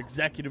then your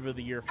Executive of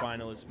the Year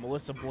finalists: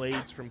 Melissa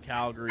Blades from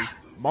Calgary,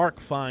 Mark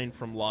Fine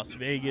from Las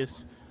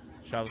Vegas.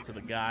 Shout out to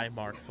the guy,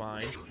 Mark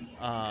Fine.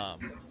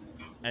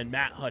 And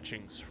Matt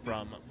Hutchings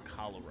from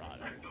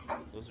Colorado.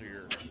 Those are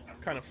your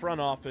kind of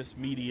front office,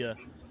 media,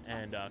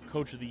 and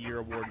Coach of the Year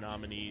award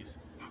nominees.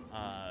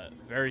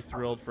 Very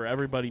thrilled for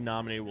everybody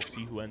nominated. We'll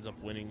see who ends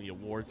up winning the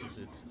awards, as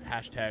it's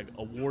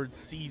 #awards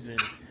season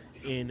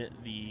in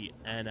the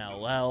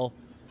NLL.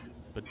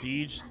 But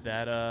Deej,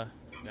 that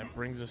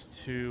brings us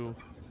to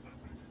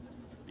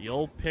the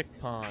old pick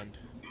pond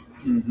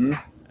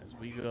as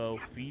we go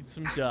feed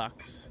some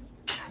ducks.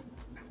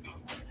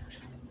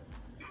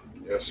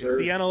 Yes, sir. It's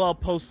the NLL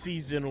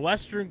postseason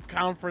Western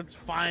Conference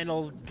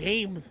Finals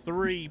Game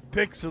 3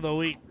 Picks of the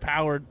Week,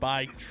 powered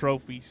by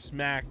Trophy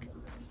Smack.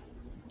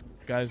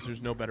 Guys,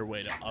 there's no better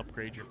way to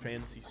upgrade your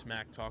fantasy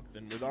smack talk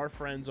than with our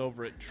friends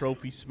over at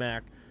Trophy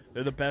Smack.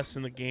 They're the best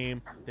in the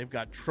game. They've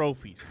got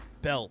trophies,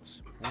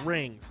 belts,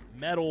 rings,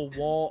 metal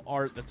wall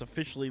art that's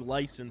officially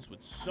licensed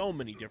with so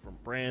many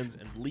different brands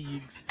and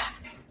leagues.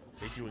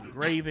 They do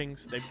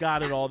engravings. They've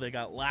got it all. They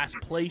got last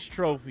place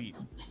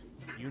trophies.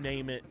 You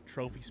name it,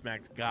 Trophy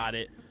Smack's got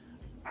it.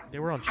 They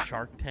were on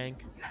Shark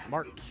Tank.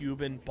 Mark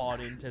Cuban bought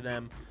into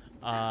them.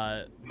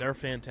 They're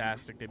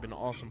fantastic. They've been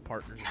awesome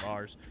partners of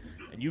ours.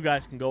 And you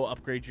guys can go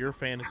upgrade your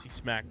fantasy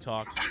smack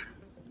talk.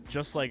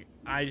 just like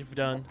I've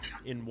done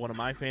in one of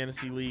my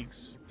fantasy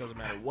leagues. Doesn't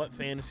matter what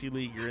fantasy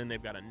league you're in,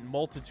 they've got a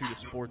multitude of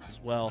sports as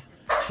well.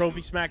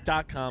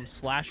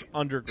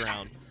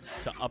 TrophySmack.com/underground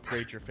to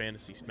upgrade your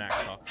fantasy smack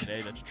talk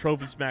today. That's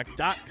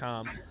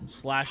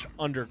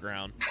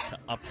TrophySmack.com/underground to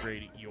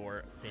upgrade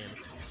your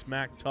fantasy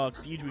smack talk.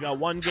 Deej, we got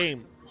one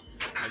game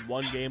and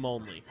one game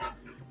only.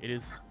 It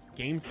is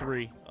Game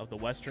 3 of the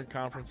Western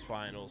Conference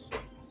Finals.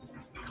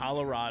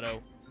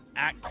 Colorado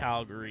at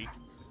Calgary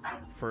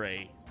for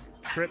a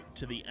trip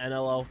to the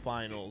NLL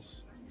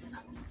Finals.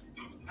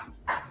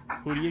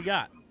 Who do you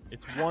got?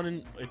 It's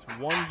one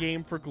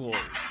game for glory.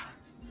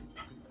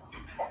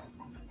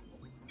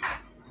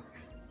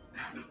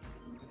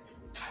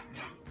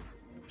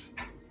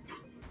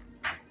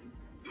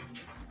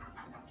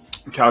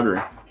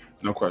 Calgary,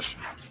 no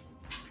question.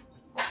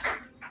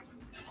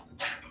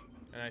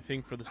 And I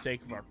think for the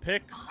sake of our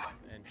picks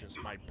and just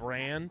my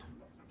brand,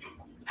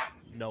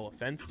 no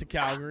offense to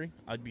Calgary,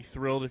 I'd be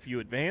thrilled if you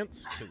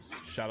advance, because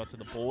shout out to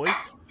the boys.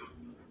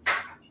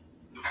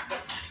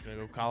 Just going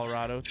to go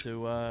Colorado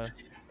to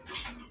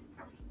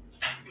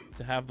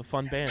have the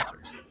fun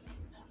banter.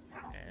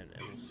 And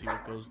we'll see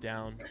what goes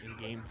down in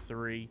Game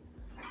 3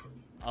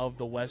 of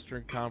the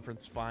Western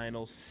Conference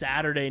Finals.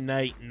 Saturday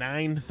night,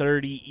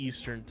 9:30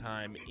 Eastern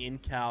Time in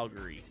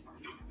Calgary.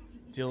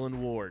 Dylan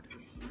Ward,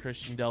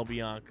 Christian Del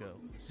Bianco,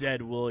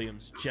 Zed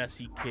Williams,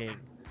 Jesse King,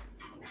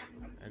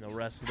 and the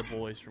rest of the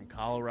boys from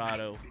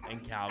Colorado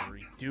and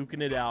Calgary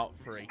duking it out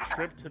for a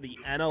trip to the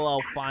NLL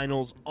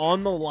Finals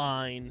on the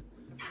line.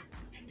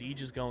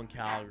 Deej is going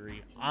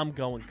Calgary. I'm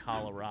going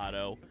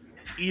Colorado.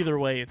 Either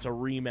way, it's a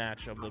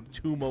rematch of the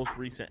two most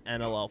recent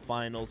NLL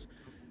Finals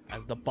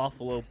as the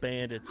Buffalo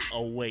Bandits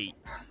await.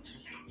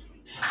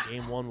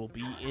 Game 1 will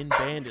be in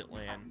Bandit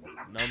Land,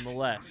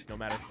 nonetheless, no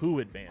matter who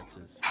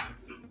advances.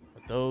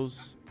 But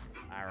those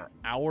are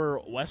our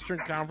Western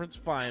Conference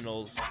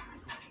Finals.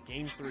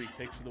 Game 3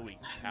 picks of the week,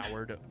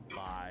 powered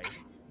by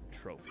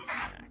Trophy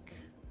Snack.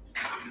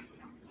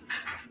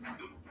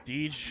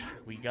 Deej,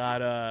 we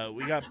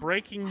got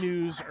breaking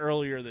news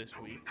earlier this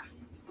week,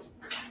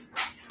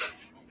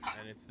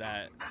 and it's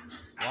that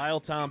Lyle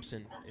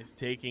Thompson is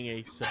taking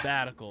a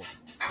sabbatical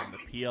from the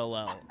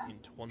PLL in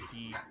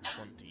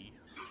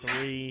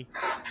 2023.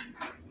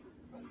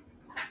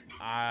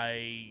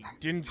 I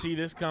didn't see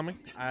this coming.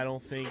 I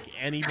don't think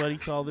anybody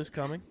saw this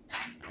coming,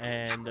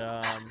 and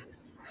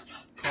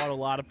caught a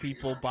lot of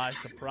people by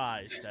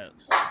surprise that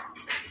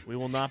we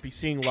will not be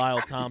seeing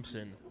Lyle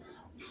Thompson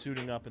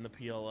suiting up in the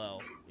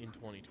PLL in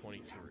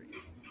 2023.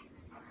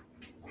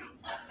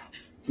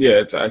 Yeah,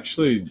 it's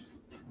actually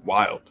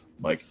wild.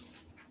 Like,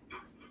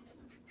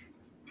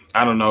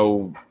 I don't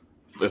know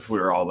if we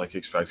were all like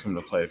expecting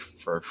him to play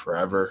for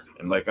forever.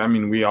 And like, I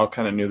mean, we all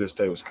kind of knew this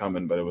day was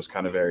coming, but it was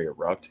kind of very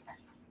abrupt.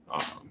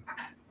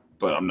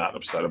 But I'm not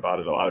upset about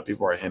it. A lot of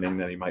people are hinting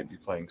that he might be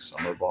playing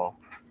summer ball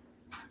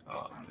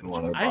in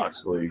one of the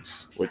box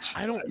leagues, which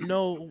I don't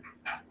know.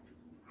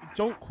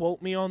 Don't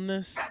quote me on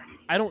this.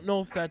 I don't know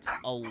if that's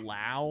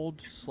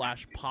allowed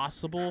 /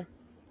 possible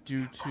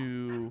due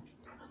to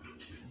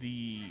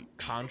the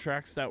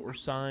contracts that were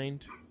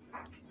signed.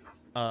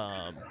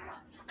 Well,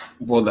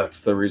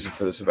 that's the reason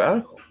for the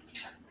sabbatical,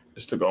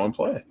 is to go and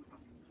play.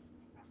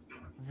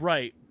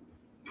 Right.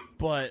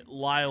 But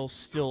Lyle's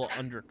still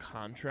under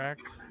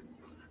contract.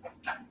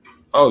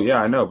 Oh, yeah,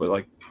 I know. But,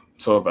 like,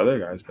 so have other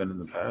guys been in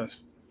the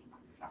past.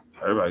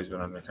 Everybody's been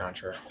under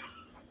contract.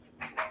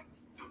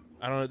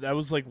 I don't know. That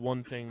was, like,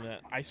 one thing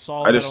that I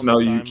saw. I just know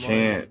you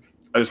can't.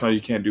 I just know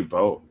you can't do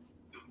both.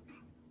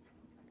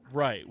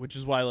 Right, which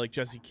is why, like,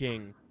 Jesse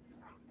King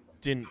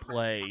didn't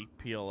play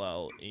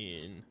PLL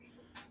in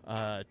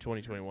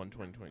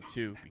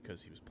 2021-2022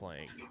 because he was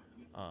playing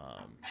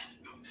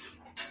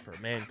for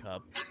a Man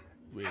Cup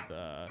with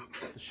the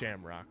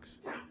Shamrocks.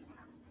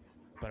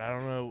 But I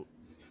don't know.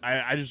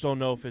 I just don't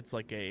know if it's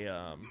like a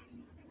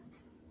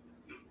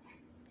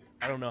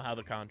I don't know how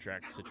the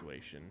contract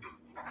situation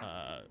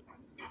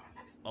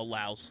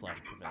allows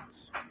 /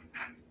 prevents.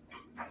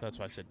 That's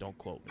why I said don't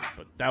quote me.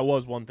 But that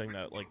was one thing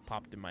that like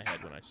popped in my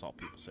head when I saw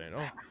people saying,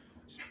 "Oh,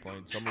 he's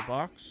playing summer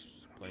box,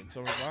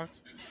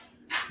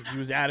 because he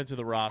was added to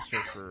the roster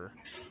for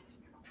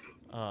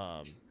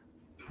the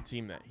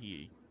team that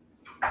he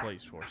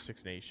plays for,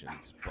 Six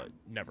Nations, but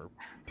never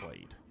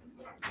played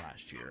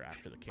last year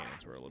after the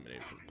Cannons were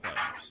eliminated from the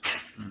playoffs.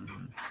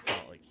 Mm-hmm. It's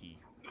not like he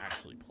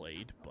actually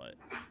played, but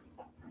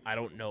I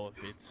don't know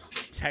if it's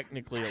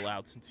technically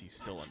allowed since he's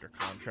still under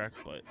contract,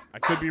 but I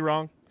could be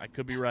wrong. I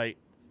could be right.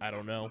 I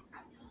don't know,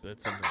 but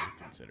it's something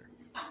to consider.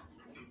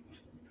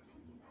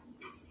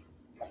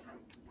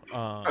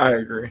 I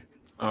agree.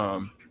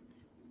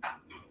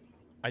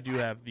 I do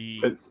have the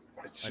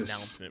it's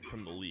announcement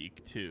from the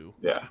league, too.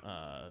 Yeah.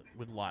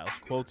 With Lyle's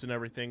quotes and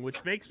everything,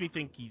 which makes me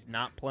think he's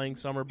not playing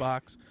Summer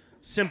Box,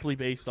 simply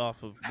based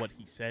off of what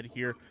he said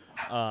here.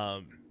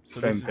 So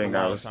Same this is thing the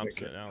I Lyle was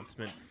Thompson thinking.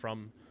 announcement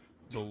from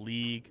the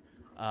league.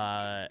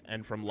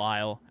 and from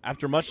Lyle.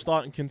 After much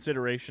thought and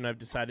consideration, I've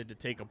decided to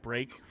take a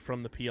break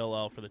from the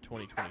PLL for the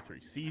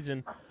 2023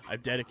 season.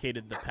 I've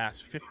dedicated the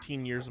past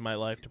 15 years of my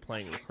life to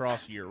playing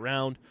lacrosse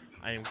year-round.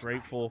 I am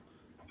grateful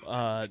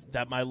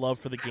that my love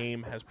for the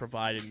game has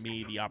provided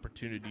me the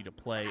opportunity to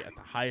play at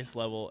the highest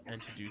level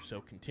and to do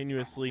so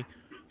continuously.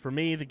 For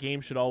me, the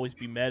game should always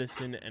be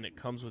medicine, and it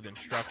comes with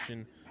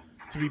instruction.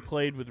 To be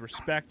played with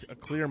respect, a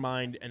clear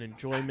mind, and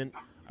enjoyment,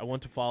 I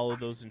want to follow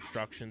those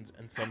instructions,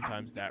 and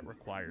sometimes that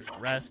requires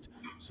rest.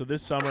 So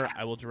this summer,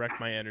 I will direct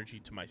my energy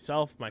to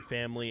myself, my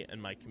family,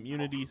 and my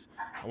communities.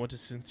 I want to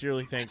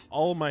sincerely thank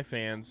all of my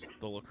fans,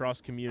 the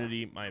lacrosse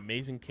community, my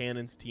amazing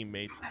Cannons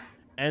teammates,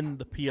 and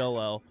the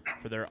PLL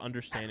for their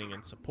understanding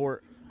and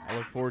support. I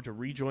look forward to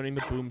rejoining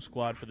the Boom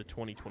Squad for the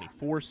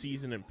 2024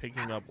 season and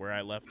picking up where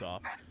I left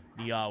off.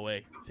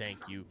 Niawe, thank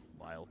you,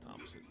 Lyle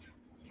Thompson.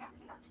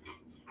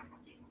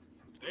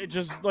 It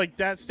just, like,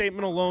 that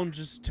statement alone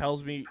just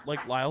tells me,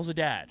 like, Lyle's a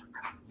dad.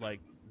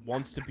 Like,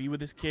 wants to be with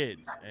his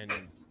kids.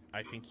 And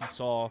I think he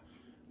saw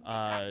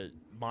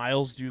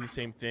Miles do the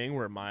same thing,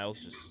 where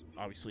Miles just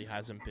obviously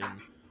hasn't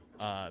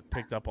been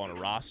picked up on a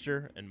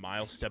roster, and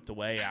Miles stepped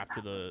away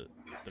after the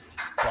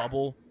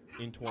bubble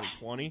in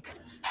 2020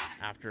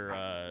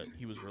 after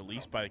he was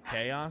released by the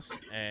Chaos.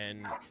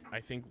 And I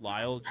think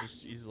Lyle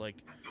just is,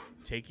 like,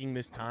 taking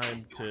this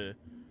time to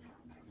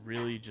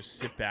really just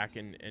sit back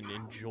and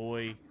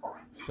enjoy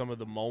some of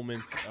the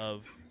moments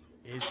of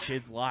his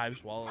kids'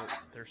 lives while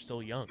they're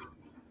still young.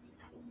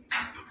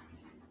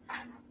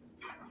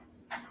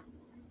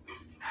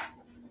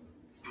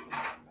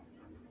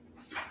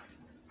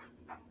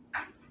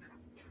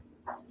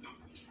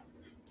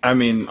 I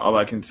mean, all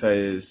I can say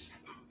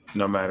is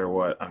no matter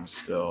what, I'm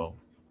still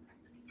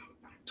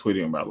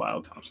tweeting about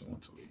Lyle Thompson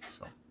once a week.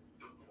 So,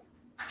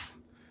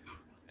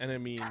 and I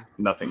mean,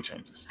 nothing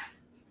changes.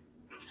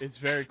 It's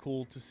very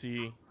cool to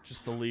see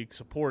just the league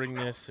supporting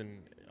this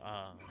and,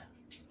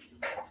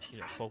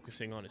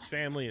 focusing on his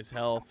family, his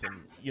health.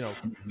 And,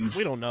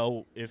 we don't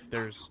know if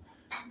there's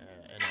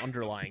an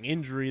underlying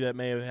injury that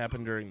may have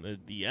happened during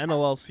the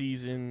NLL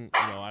season.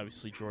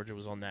 Obviously Georgia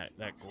was on that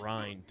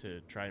grind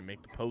to try and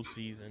make the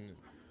postseason.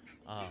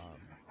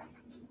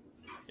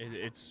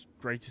 It's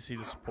great to see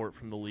the support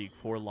from the league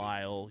for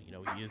Lyle.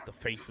 He is the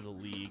face of the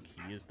league.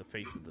 He is the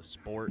face of the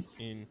sport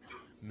in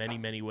many,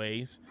 many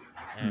ways.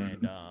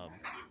 And,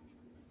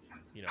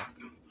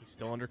 he's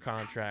still under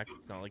contract.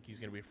 It's not like he's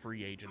going to be a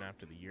free agent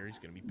after the year. He's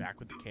going to be back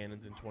with the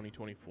Cannons in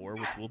 2024,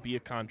 which will be a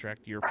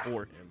contract year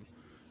for him.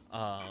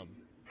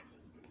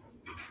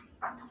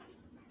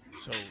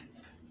 So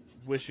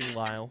wishing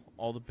Lyle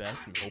all the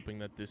best and hoping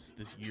that this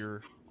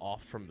year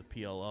off from the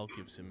PLL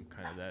gives him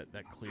kind of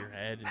that clear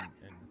head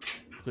and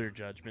clear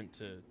judgment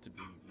to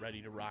be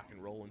ready to rock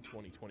and roll in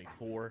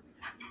 2024.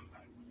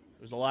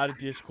 There's a lot of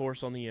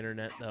discourse on the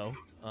internet, though,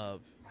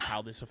 of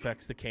how this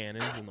affects the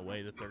Cannons and the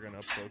way that they're going to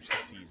approach the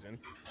season.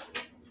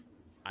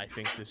 I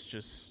think this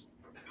just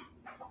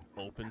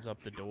opens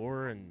up the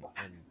door and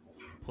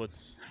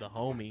puts the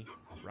homie,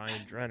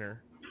 Ryan Drenner,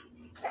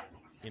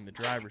 in the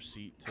driver's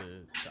seat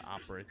to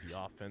operate the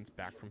offense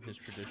back from his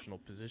traditional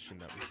position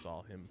that we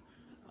saw him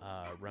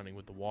running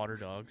with the Water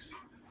Dogs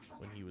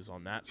when he was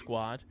on that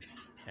squad.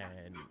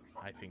 And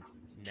I think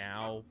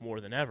now more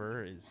than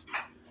ever is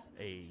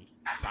a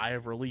sigh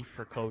of relief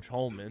for Coach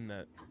Holman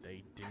that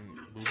they didn't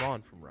move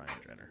on from Ryan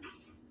Drenner.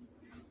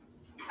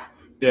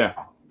 Yeah,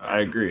 I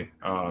agree.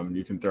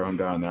 You can throw him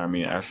down there. I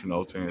mean, Asher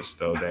Knowlton is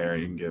still there.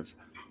 You can give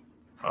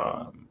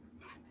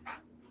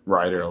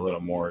Ryder a little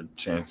more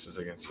chances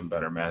against some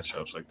better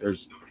matchups. Like,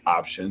 there's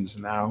options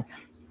now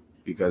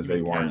because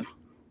they weren't.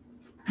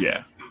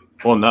 Yeah.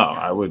 Well, no,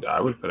 I would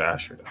put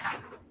Asher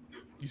down.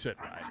 You said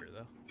Ryder,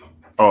 though.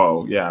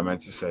 Oh, yeah, I meant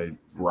to say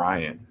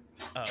Ryan,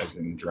 as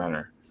in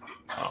Drenner.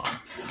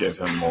 Give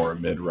him more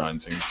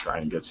mid-runs and try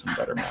and get some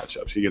better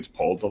matchups. He gets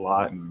pulled a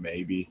lot, and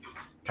maybe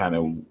kind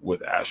of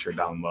with Asher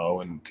down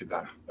low, and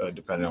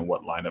depending on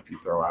what lineup you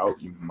throw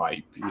out, you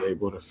might be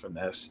able to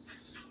finesse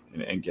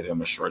and get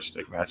him a short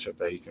stick matchup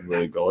that he can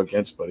really go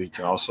against, but he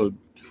can also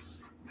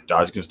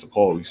dodge against the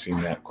pole. We've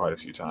seen that quite a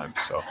few times.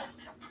 So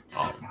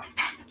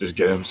just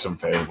get him some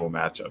favorable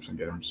matchups and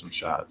get him some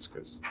shots,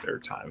 because there are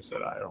times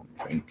that I don't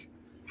think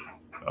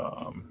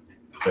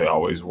they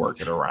always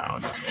work it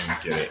around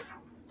and get it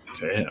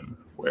to him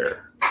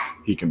where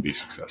he can be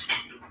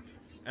successful.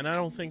 And I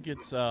don't think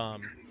it's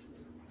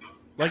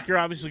like you're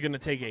obviously going to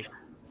take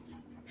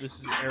this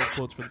is air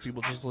quotes for the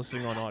people just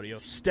listening on audio,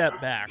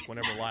 step back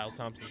whenever Lyle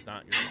Thompson's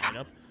not in your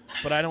lineup.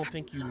 But I don't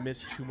think you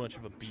missed too much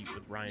of a beat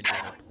with Ryan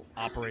Drenner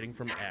operating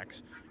from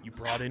X. You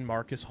brought in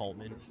Marcus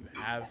Holman.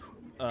 You have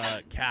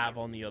Cav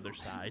on the other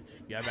side.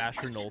 You have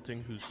Asher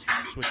Knowlton, who's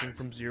switching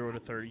from 0 to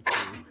 32.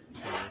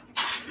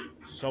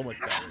 So much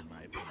better, in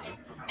my opinion,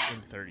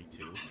 in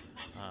 32.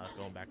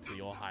 Going back to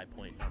the old High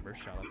Point numbers.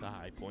 Shout out to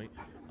High Point.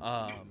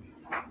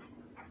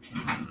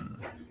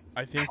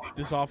 I think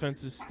this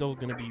offense is still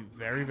going to be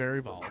very, very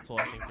volatile.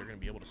 I think they're going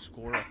to be able to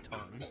score a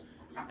ton.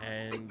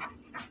 And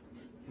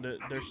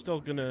they're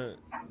still going to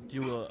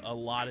do a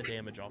lot of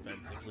damage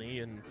offensively.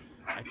 And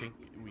I think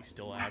we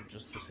still have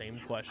just the same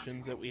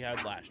questions that we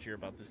had last year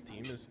about this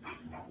team. Is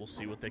we'll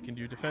see what they can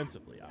do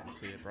defensively.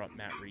 Obviously, they brought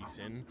Matt Reese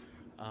in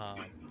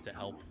to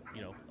help,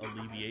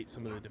 alleviate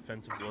some of the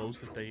defensive woes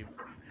that they've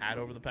had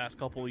over the past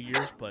couple of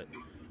years. But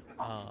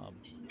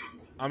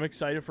I'm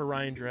excited for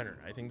Ryan Drenner.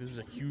 I think this is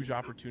a huge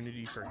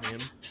opportunity for him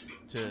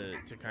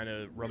to kind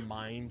of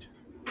remind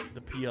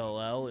the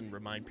PLL and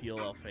remind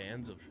PLL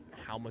fans of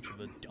how much of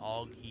a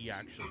dog he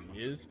actually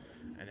is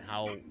and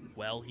how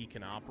well he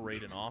can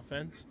operate an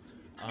offense.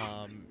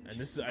 And I think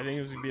this is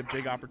going to be a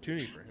big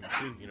opportunity for him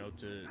too,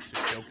 to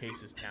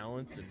showcase his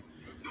talents. And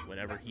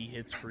whenever he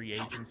hits free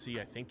agency,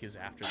 I think is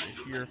after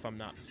this year, if I'm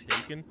not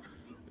mistaken.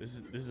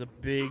 This is a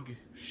big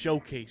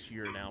showcase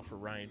year now for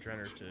Ryan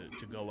Drenner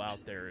to go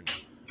out there and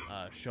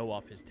show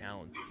off his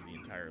talents to the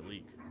entire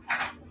league.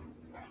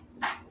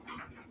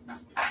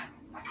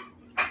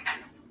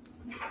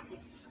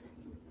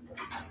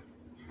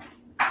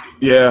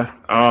 Yeah,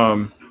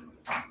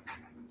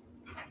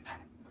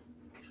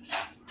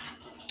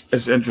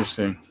 it's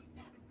interesting,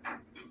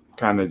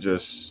 kind of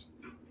just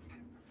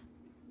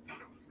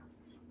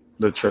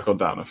the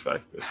trickle-down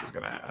effect this is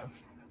going to have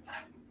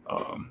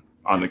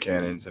on the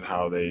Cannons and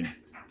how they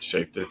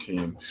shape their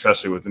team,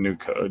 especially with the new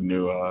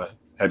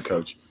head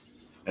coach,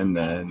 and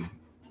then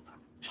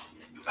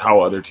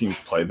how other teams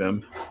play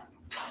them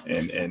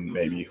and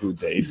maybe who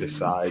they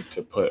decide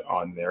to put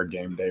on their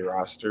game day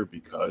roster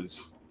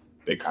because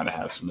they kind of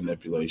have some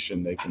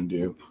manipulation they can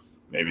do.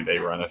 Maybe they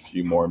run a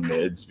few more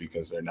mids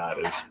because they're not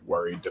as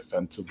worried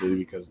defensively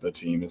because the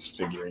team is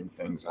figuring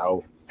things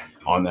out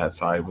on that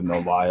side with no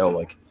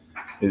Lyle.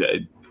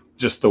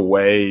 Just the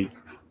way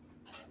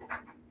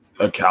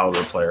a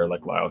caliber player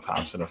like Lyle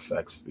Thompson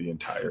affects the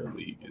entire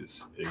league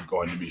is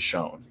going to be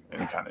shown.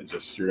 And kind of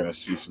just you're going to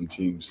see some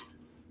teams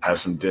have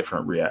some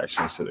different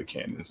reactions to the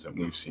Cannons than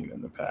we've seen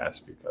in the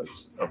past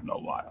because of no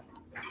Lyle.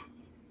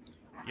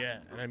 Yeah,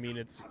 and I mean,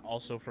 it's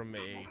also from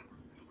a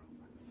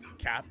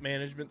cap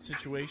management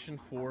situation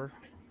for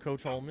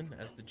Coach Holman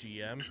as the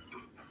GM.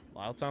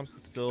 Lyle Thompson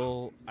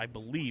still, I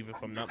believe,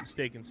 if I'm not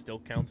mistaken, still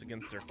counts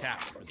against their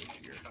cap for this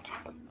year.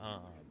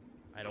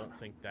 I don't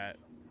think that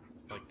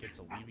gets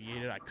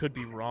alleviated. I could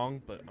be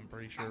wrong, but I'm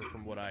pretty sure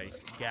from what I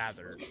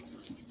gathered,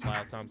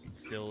 Lyle Thompson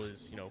still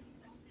is,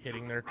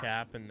 hitting their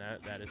cap, and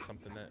that is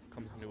something that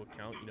comes into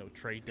account,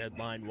 trade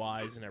deadline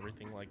wise and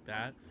everything like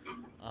that.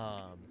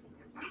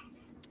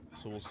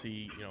 So we'll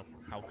see,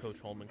 how Coach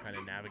Holman kind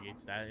of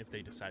navigates that if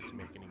they decide to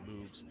make any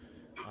moves,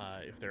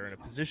 if they're in a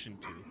position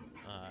to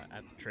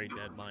at the trade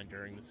deadline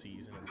during the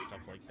season and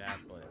stuff like that.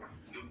 But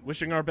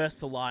wishing our best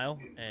to Lyle,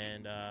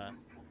 and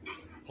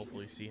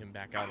hopefully see him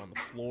back out on the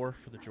floor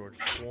for the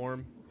Georgia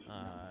Swarm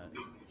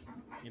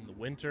in the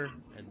winter,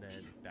 and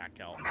then back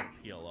out on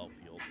the PLL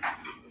field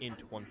in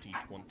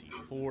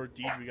 2024.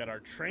 Deej, we got our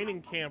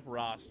training camp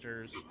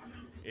rosters.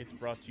 It's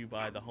brought to you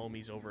by the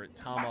homies over at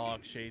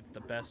Tomahawk Shades,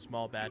 the best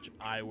small batch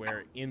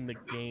eyewear in the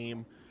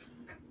game.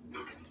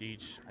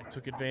 Deej, I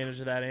took advantage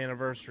of that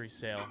anniversary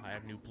sale. I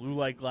have new blue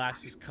light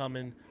glasses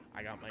coming.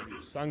 I got my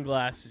new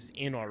sunglasses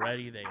in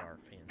already. They are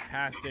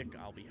fantastic.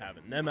 I'll be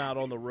having them out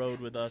on the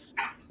road with us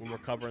when we're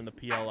covering the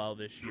PLL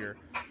this year.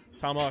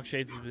 Tomahawk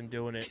Shades has been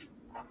doing it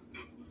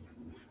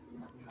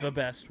the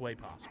best way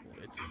possible.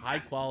 It's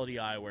high-quality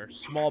eyewear,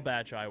 small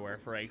batch eyewear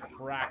for a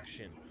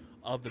fraction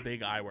of the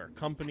big eyewear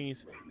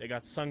companies. They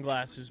got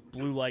sunglasses,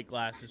 blue light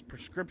glasses,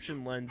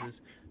 prescription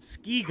lenses,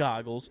 ski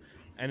goggles,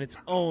 and it's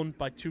owned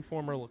by 2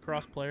 former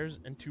lacrosse players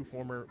and 2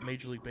 former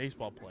Major League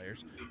Baseball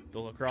players. The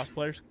lacrosse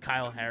players,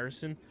 Kyle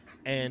Harrison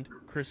and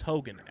Chris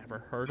Hogan. Ever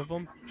heard of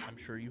them? I'm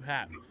sure you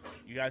have.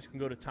 You guys can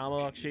go to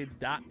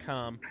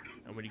tomahawkshades.com,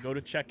 and when you go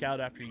to checkout,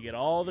 after you get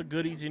all the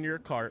goodies in your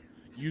cart,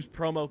 use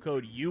promo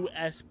code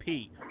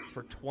USP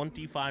for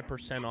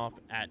 25% off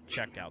at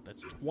checkout.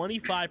 That's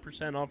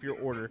 25% off your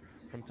order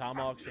from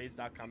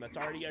tomahawkshades.com. That's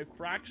already a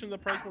fraction of the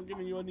price. We're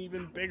giving you an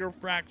even bigger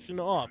fraction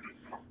off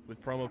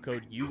with promo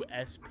code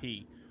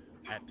USP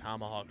at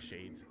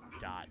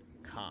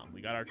tomahawkshades.com. We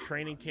got our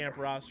training camp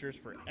rosters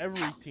for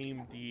every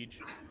team,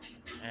 Deej,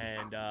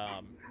 and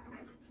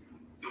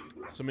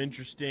some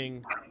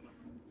interesting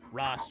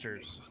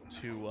rosters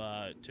to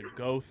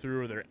go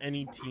through. Are there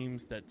any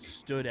teams that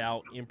stood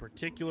out in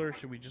particular?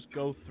 Should we just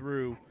go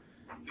through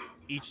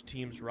each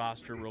team's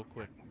roster real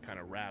quick and kind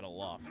of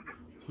rattle off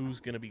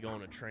who's going to be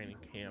going to training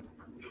camp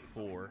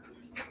for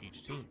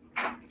each team?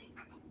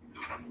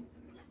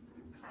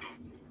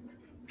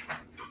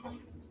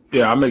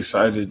 Yeah, I'm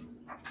excited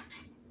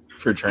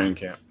for training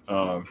camp.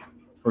 We're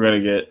going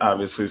to get,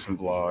 obviously, some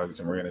vlogs,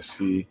 and we're going to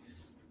see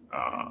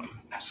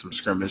some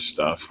scrimmage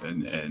stuff,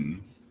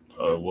 and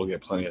we'll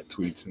get plenty of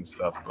tweets and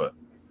stuff, but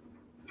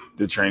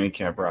the training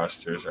camp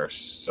rosters are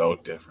so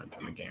different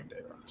than the game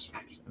day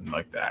rosters and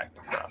the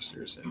active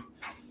rosters. And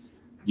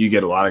you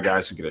get a lot of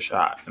guys who get a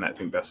shot. And I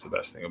think that's the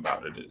best thing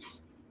about it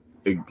is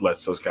it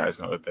lets those guys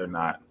know that they're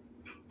not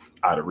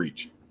out of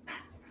reach.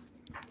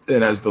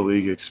 And as the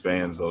league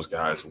expands, those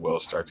guys will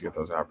start to get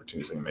those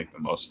opportunities and make the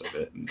most of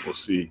it. And we'll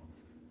see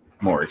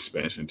more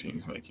expansion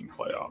teams making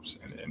playoffs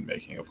and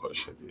making a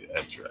push at the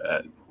edge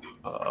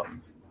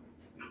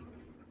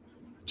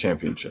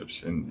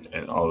championships and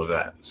all of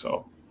that.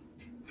 So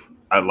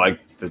I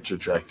like the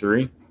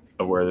trajectory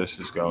of where this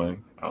is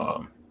going.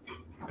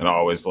 And I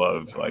always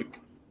love like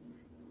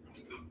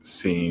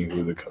seeing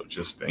who the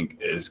coaches think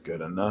is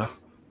good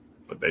enough,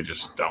 but they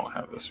just don't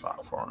have the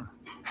spot for them.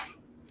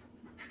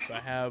 So I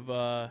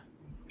have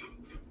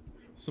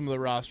some of the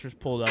rosters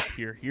pulled up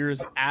here.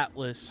 Here's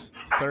Atlas,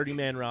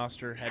 30-man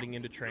roster heading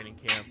into training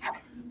camp.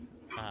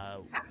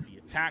 The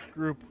attack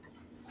group,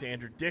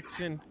 Xander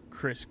Dixon,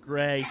 Chris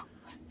Gray,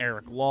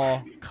 Eric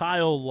Law,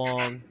 Kyle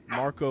Long,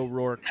 Marco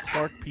Rourke,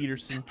 Clark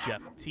Peterson,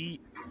 Jeff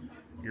Teat.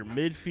 Your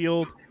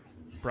midfield,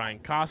 Brian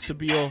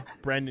Costabile,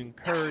 Brendan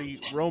Curry,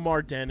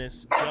 Romar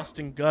Dennis,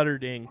 Justin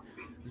Gutterding,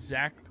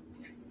 Zach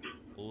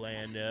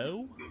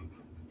Lano.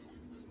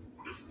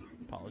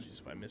 Apologies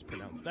if I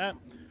mispronounced that.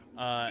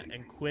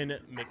 And Quinn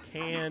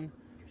McCann.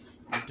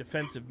 Your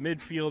defensive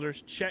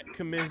midfielders, Chet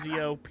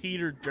Camizio,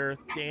 Peter Dirth,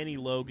 Danny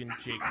Logan,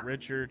 Jake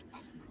Richard.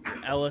 Your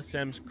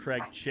LSMs,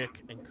 Craig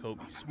Chick and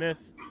Kobe Smith.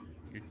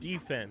 Your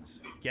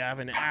defense,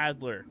 Gavin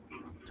Adler,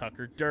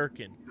 Tucker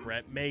Durkin,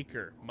 Brett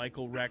Maker,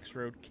 Michael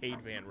Rexroad,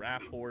 Cade Van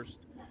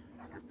Raaphorst.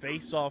 Your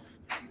face-off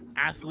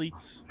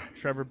athletes,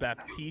 Trevor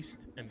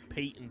Baptiste and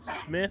Peyton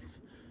Smith.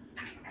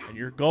 And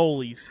your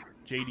goalies,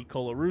 J.D.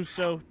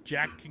 Colarusso,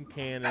 Jack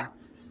Kincannon,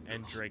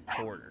 and Drake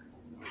Porter.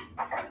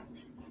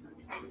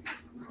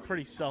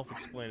 Pretty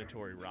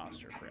self-explanatory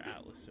roster for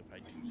Atlas, if I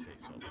do say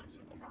so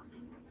myself.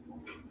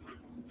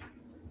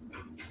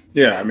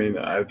 Yeah, I mean,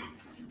 I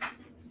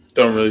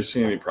don't really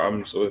see any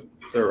problems with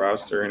their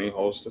roster, any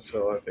holes to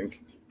fill. I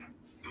think,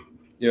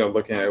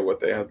 looking at what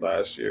they had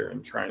last year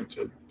and trying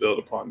to build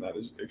upon that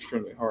is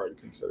extremely hard,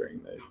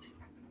 considering they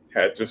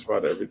had just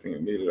about everything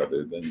they needed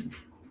other than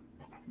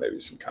maybe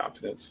some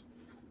confidence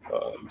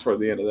toward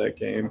the end of that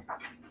game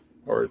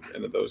or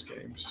end of those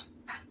games.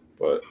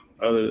 But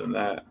other than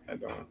that, I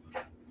don't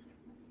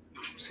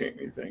see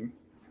anything.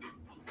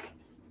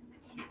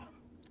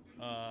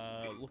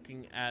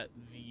 Looking at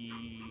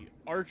the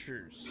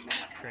Archers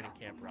training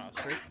camp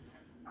roster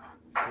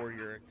for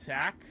your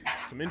attack,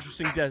 some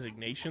interesting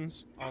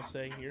designations, I'll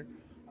say here.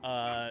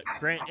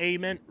 Grant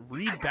Ament,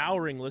 Reed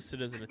Bowering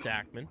listed as an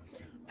attackman.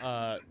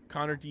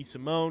 Connor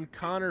DeSimone,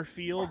 Connor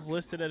Fields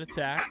listed at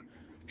attack.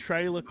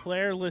 Trey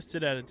LeClaire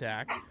listed at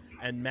attack.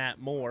 And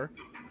Matt Moore.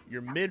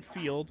 Your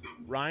midfield,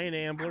 Ryan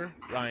Ambler,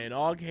 Ryan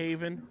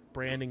Oghaven,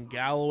 Brandon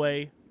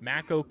Galloway,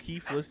 Mac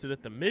O'Keefe listed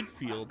at the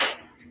midfield.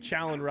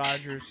 Challen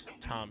Rogers,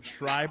 Tom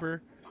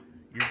Schreiber.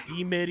 Your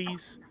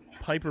D-middies,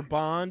 Piper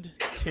Bond,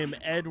 Tim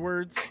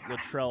Edwards,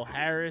 Latrell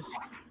Harris,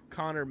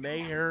 Connor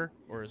Maher,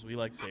 or as we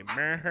like to say,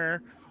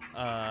 Maher,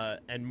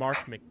 and Mark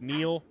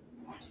McNeil.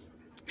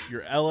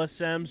 Your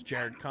LSMs,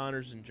 Jared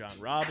Connors and John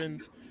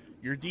Robbins.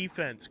 Your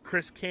defense,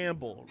 Chris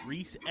Campbell,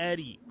 Reese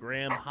Eddy,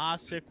 Graham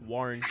Hosick,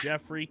 Warren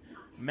Jeffrey,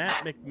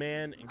 Matt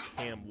McMahon, and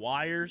Cam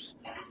Wires.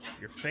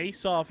 Your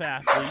face-off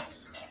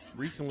athletes,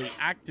 recently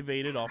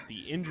activated off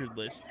the injured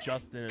list,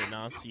 Justin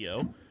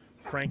Inacio,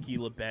 Frankie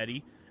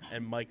Labetti,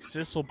 and Mike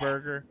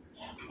Sisselberger.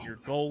 Your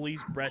goalies,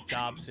 Brett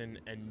Dobson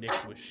and Nick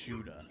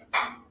Wishuda.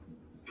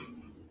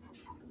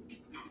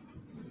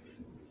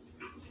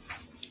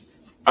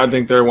 I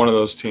think they're one of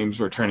those teams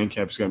where training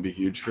camp is going to be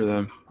huge for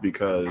them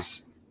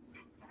because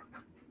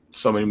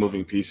so many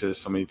moving pieces,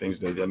 so many things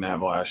they didn't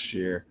have last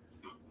year,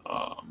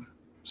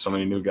 so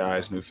many new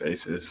guys, new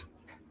faces.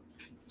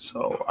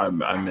 So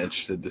I'm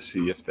interested to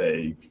see if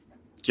they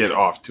get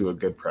off to a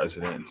good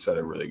president and set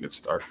a really good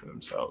start for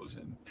themselves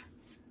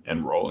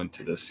and roll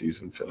into this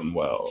season feeling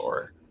well,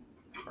 or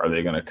are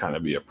they going to kind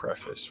of be a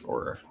preface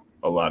for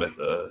a lot of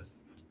the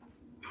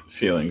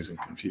feelings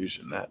and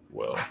confusion that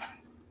will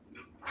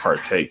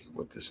partake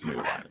with this new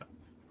lineup?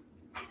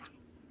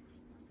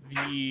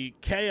 The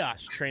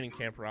Chaos training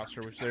camp roster,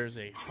 which there's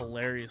a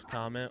hilarious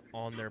comment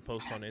on their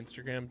post on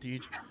Instagram,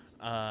 Deej.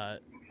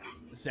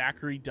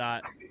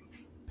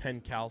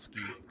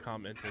 Zachary.Penkalski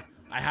commented,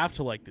 I have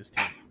to like this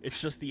team.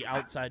 It's just the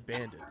outside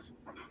Bandits.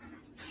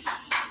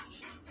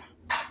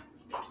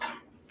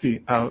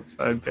 The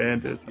outside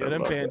Bandits. Get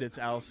them Bandits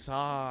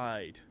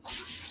outside.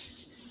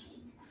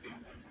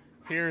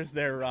 Here's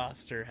their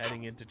roster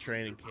heading into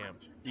training camp.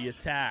 The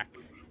attack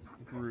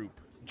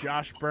group,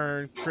 Josh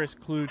Byrne, Chris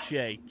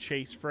Kluche,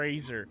 Chase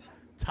Fraser,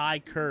 Ty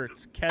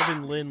Kurtz,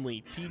 Kevin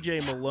Lindley,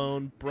 TJ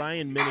Malone,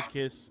 Brian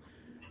Minikis,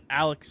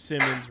 Alex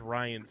Simmons,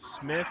 Ryan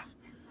Smith.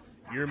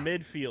 Your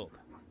midfield,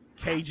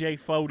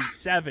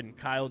 KJ47,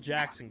 Kyle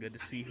Jackson. Good to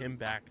see him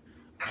back,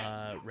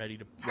 ready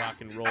to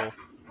rock and roll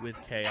with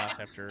Chaos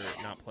after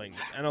not playing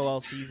this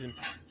NLL season.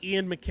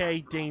 Ian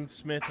McKay, Dane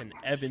Smith, and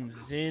Evan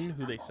Zinn,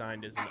 who they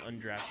signed as an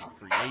undrafted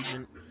free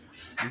agent.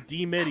 Your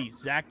D-middies,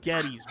 Zach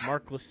Geddes,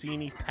 Mark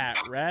Lassini, Pat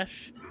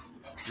Resch.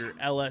 Your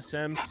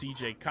LSM,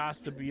 CJ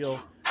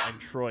Costabile, and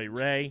Troy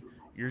Ray.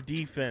 Your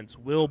defense,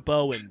 Will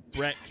Bowen,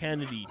 Brett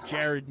Kennedy,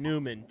 Jared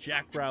Newman,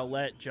 Jack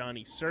Rowlett,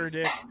 Johnny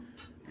Surdick.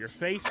 Your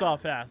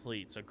face-off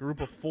athletes, a group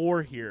of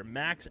four here,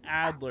 Max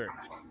Adler,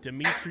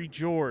 Dimitri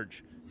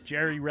George,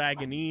 Jerry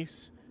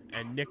Raganese,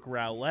 and Nick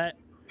Rowlett.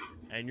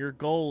 And your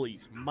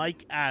goalies,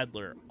 Mike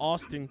Adler,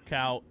 Austin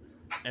Kaut,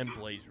 and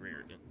Blaze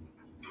Reardon.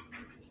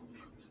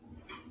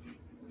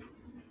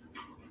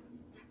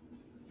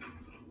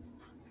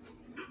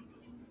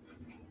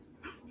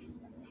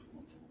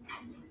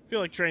 feel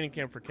like training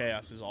camp for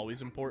Chaos is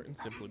always important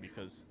simply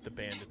because the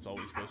Bandits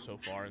always go so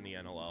far in the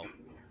NLL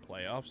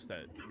playoffs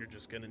that you're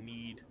just going to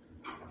need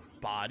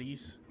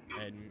bodies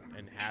and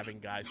having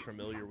guys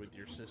familiar with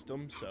your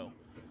system. So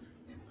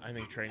I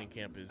think training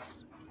camp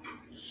is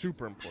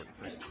super important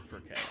for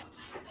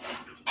Chaos.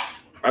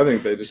 I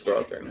think they just go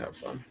out there and have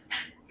fun.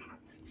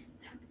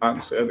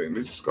 Honestly, I think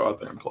they just go out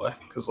there and play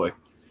because, like,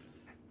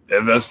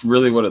 that's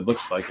really what it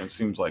looks like and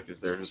seems like is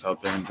they're just out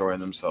there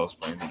enjoying themselves,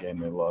 playing the game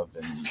they love,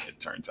 and it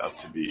turns out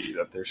to be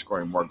that they're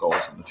scoring more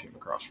goals than the team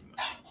across from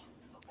them.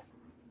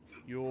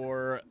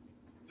 Your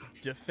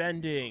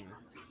defending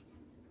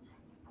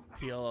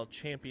PLL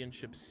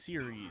Championship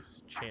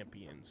Series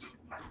champions,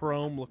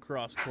 Chrome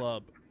Lacrosse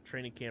Club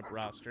training camp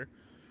roster.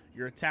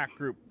 Your attack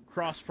group,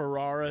 Cross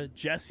Ferrara,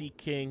 Jesse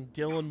King,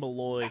 Dylan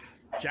Malloy,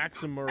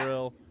 Jackson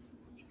Morrill,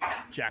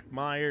 Jack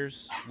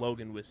Myers,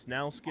 Logan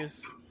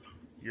Wisnauskas.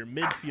 Your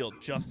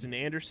midfield, Justin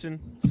Anderson,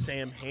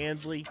 Sam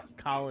Handley,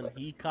 Colin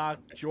Heacock,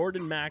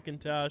 Jordan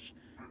McIntosh,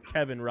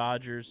 Kevin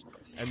Rogers,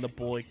 and the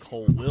boy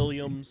Cole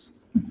Williams.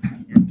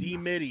 Your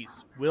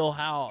D-middies, Will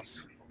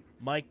House,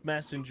 Mike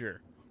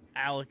Messenger,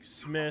 Alex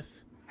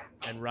Smith,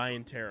 and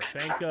Ryan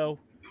Tarafenko.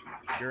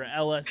 Your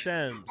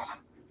LSMs,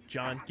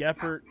 John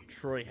Geppert,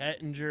 Troy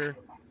Hettinger,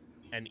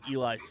 and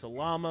Eli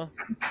Salama.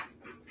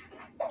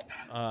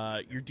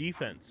 Your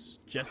defense,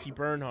 Jesse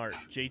Bernhardt,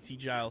 JT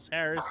Giles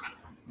Harris,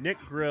 Nick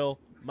Grill,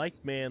 Mike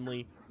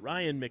Manley,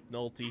 Ryan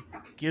McNulty,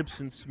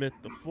 Gibson Smith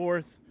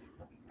IV,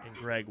 and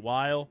Greg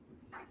Weil.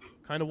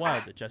 Kind of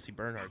wild that Jesse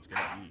Bernhardt's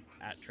going to be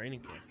at training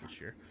camp this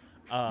year.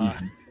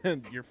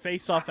 Your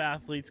face-off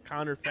athletes,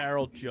 Connor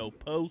Farrell, Joe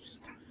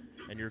Post,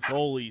 and your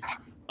goalies,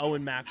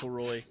 Owen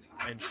McElroy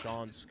and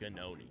Sean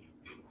Scanoni.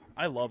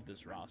 I love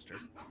this roster.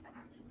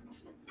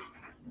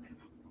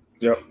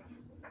 Yep.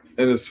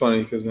 It is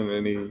funny because in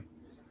any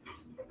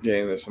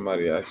game that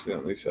somebody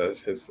accidentally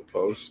says hits the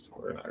post,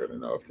 we're not going to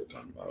know if they're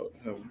talking about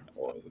him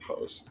or the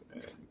post,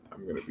 and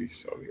I'm going to be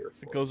so here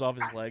for it. Goes off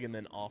his leg and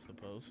then off the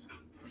post.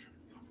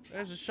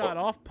 There's a shot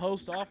off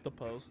post, off the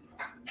post.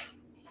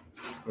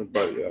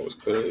 Buddy, that was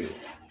clearly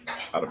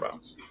out of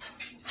bounds.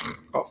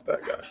 Off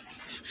that guy.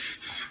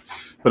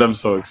 But I'm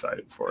so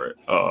excited for it.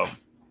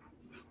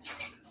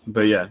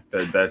 But yeah,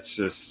 that's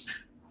just...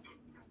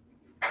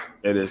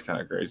 It is kind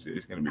of crazy.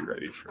 He's going to be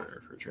ready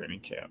for training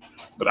camp.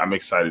 But I'm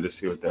excited to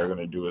see what they're going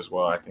to do as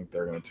well. I think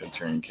they're going to take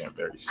training camp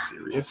very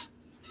serious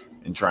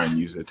and try and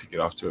use it to get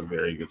off to a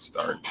very good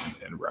start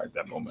and ride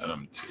that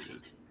momentum to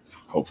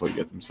hopefully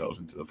get themselves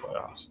into the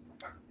playoffs.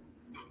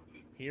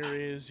 Here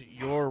is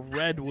your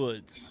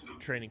Redwoods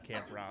training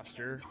camp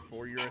roster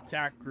for your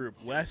attack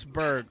group. Wes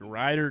Berg,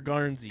 Ryder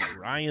Garnsey,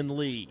 Ryan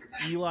Lee,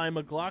 Eli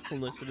McLaughlin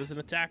listed as an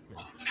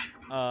attackman.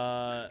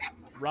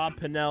 Rob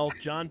Pinnell,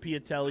 John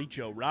Piatelli,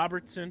 Joe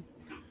Robertson.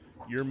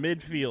 Your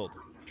midfield,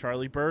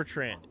 Charlie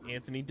Bertrand,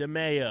 Anthony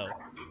DeMeo,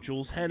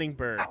 Jules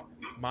Henningberg,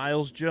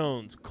 Miles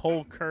Jones,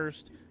 Cole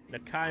Kirst,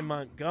 Nakai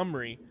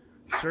Montgomery,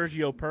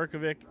 Sergio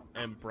Perkovic,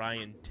 and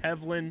Brian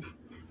Tevlin.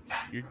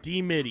 Your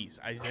D-middies,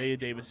 Isaiah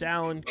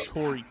Davis-Allen,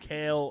 Corey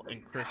Kale,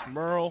 and Chris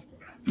Merle.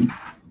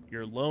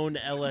 Your lone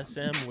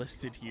LSM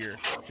listed here,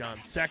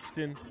 John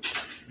Sexton.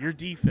 Your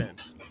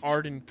defense,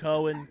 Arden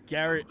Cohen,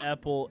 Garrett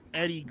Epple,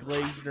 Eddie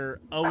Glazner,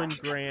 Owen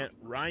Grant,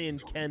 Ryan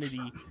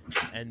Kennedy,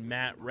 and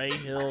Matt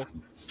Rayhill.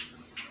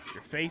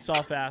 Your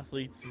face-off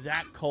athletes,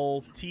 Zach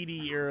Cole,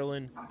 T.D.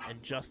 Ireland,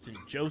 and Justin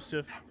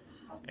Joseph.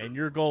 And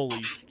your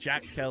goalies,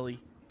 Jack Kelly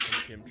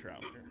and Tim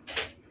Troutner.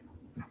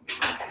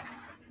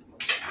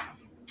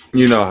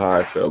 You know how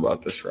I feel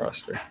about this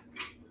roster.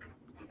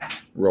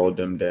 Roll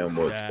them damn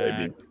woods,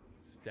 baby.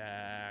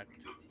 Stacked.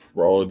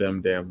 Roll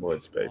them damn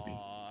woods, baby.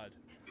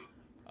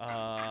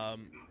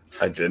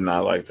 I did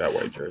not like that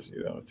white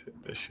jersey, though,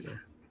 this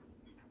year.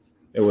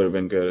 It would have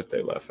been good if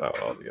they left out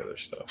all the other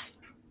stuff.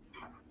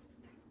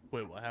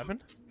 Wait, what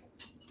happened?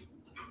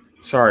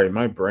 Sorry,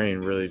 my brain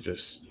really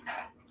just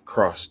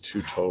crossed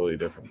two totally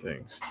different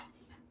things.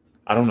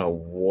 I don't know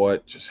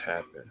what just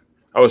happened.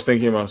 I was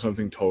thinking about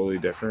something totally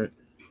different,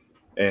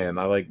 and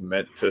I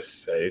meant to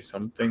say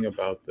something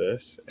about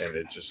this, and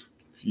it just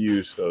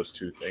fused those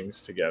two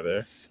things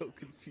together. So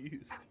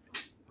confused.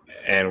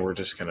 And we're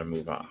just going to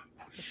move on.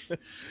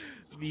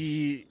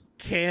 The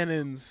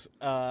Cannons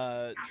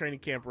training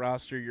camp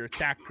roster, your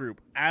attack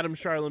group, Adam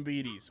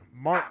Charlambides,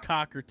 Mark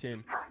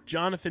Cockerton,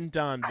 Jonathan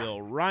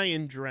Donville,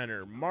 Ryan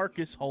Drenner,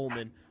 Marcus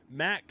Holman,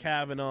 Matt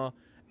Kavanaugh,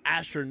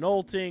 Asher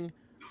Nolting,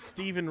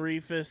 Stephen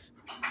Reefus,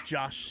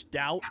 Josh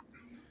Stout.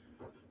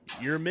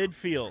 Your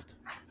midfield,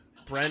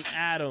 Brent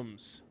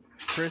Adams,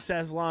 Chris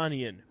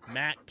Aslanian,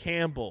 Matt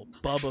Campbell,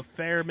 Bubba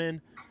Fairman,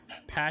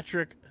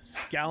 Patrick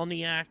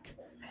Skalniak,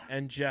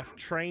 and Jeff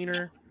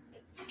Trainer.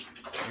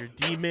 Your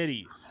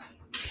D-middies,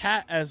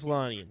 Kat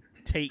Aslanian,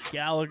 Tate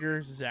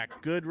Gallagher,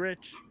 Zach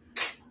Goodrich.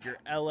 Your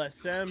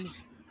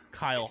LSMs,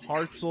 Kyle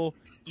Hartzell,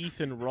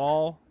 Ethan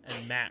Rawl,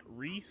 and Matt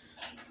Reese.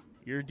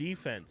 Your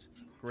defense,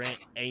 Grant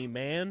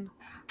Aman,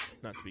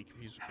 not to be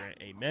confused with Grant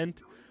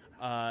Ament,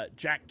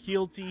 Jack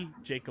Keelty,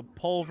 Jacob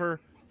Pulver,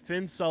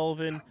 Finn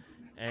Sullivan,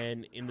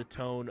 and in the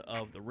tone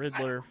of the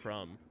Riddler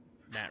from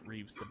Matt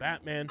Reeves, the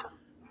Batman,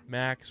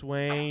 Max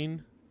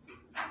Wayne.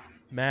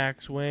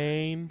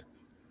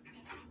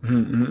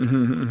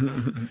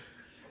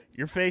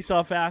 Your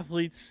face-off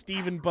athletes,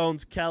 Stephen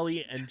Bones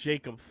Kelly and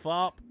Jacob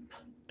Fopp.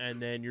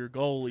 And then your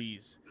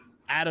goalies,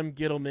 Adam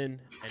Gittleman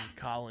and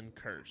Colin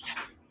Kirst.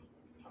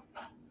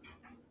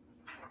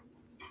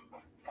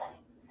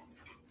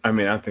 I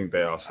mean, I think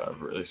they also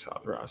have a really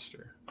solid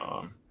roster.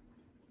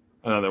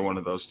 Another one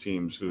of those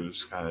teams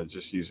who's kind of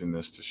just using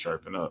this to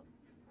sharpen up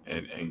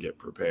and get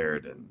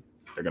prepared. And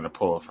they're going to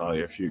pull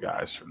probably a few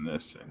guys from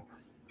this and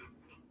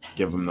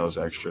give them those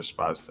extra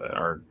spots that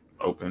are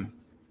open,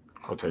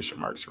 quotation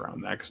marks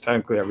around that. Because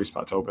technically every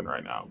spot's open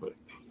right now, but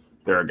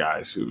there are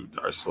guys who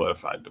are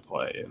solidified to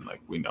play, and like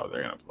we know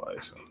they're going to play.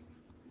 So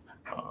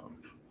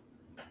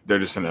they're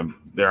just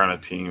they're on a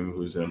team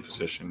who's in a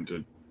position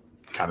to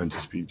kind of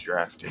just be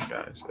drafting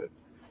guys that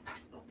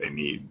they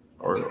need,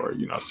 or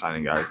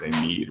signing guys they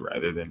need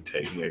rather than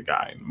taking a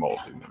guy and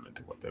molding them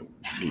into what they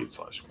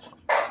need/want.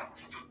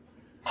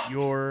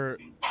 Your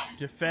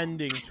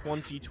defending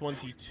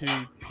 2022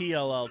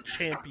 PLL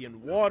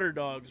champion Water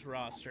Dogs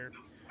roster,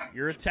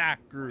 your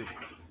attack group,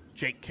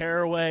 Jake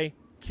Carraway,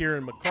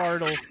 Kieran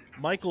McCardle,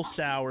 Michael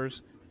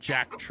Sowers,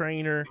 Jack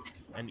Trainer,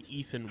 and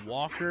Ethan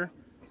Walker.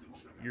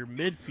 Your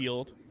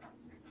midfield,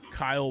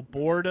 Kyle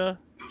Borda,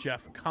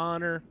 Jeff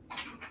Connor,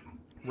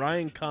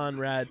 Ryan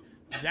Conrad,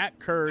 Zach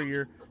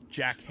Courier,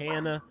 Jack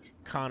Hanna,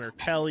 Connor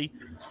Kelly,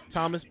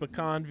 Thomas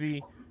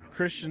McConvey,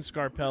 Christian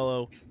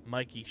Scarpello,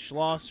 Mikey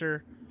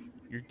Schlosser.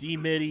 Your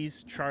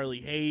D-middies,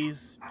 Charlie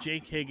Hayes,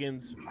 Jake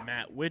Higgins,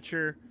 Matt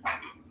Witcher.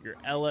 Your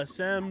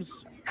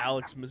LSMs,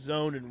 Alex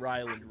Mazzone and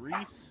Ryland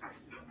Reese.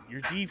 Your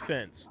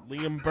defense,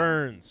 Liam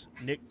Burns,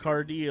 Nick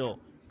Cardeal,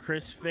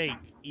 Chris Fake,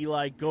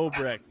 Eli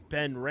Gobrecht,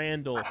 Ben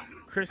Randall,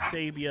 Chris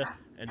Sabia,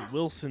 and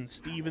Wilson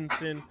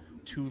Stevenson.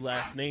 2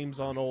 last names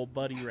on old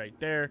buddy right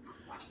there.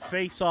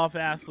 Face-off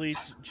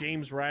athletes,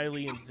 James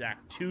Riley and Zach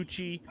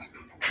Tucci.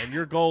 And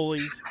your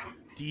goalies,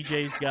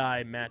 DJ's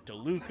guy, Matt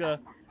DeLuca,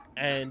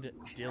 and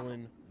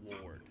Dylan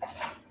Ward.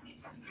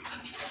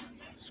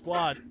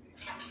 Squad.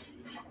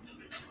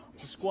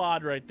 It's a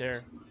squad right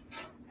there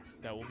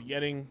that will be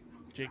getting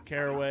Jake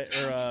Carraway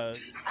or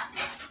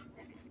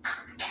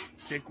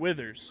Jake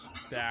Withers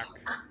back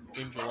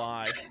in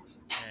July,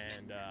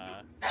 and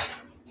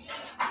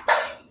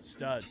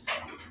studs,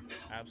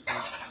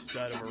 absolute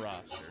stud of a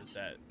roster.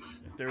 That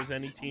if there's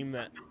any team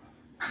that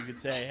you could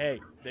say, hey,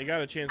 they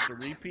got a chance to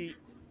repeat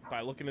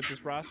by looking at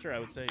this roster, I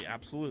would say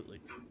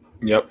absolutely.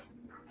 Yep.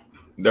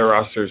 Their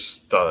roster's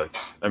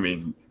studs. I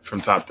mean,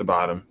 from top to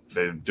bottom,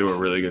 they do a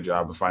really good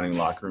job of finding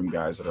locker room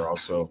guys that are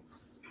also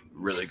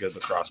really good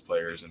lacrosse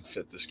players and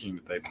fit the scheme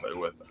that they play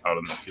with out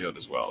on the field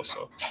as well.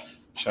 So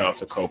shout out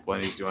to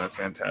Copeland. He's doing a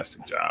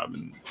fantastic job,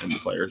 and the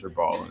players are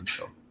balling.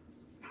 So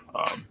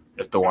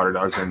if the Water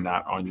Dogs are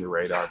not on your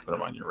radar, put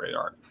them on your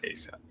radar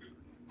ASAP.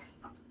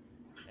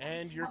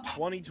 And your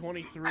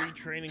 2023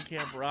 training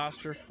camp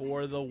roster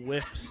for the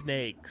Whip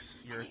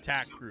Snakes. Your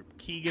attack group,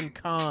 Keegan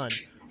Kahn,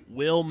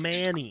 Will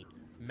Manny,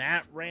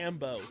 Matt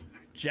Rambo,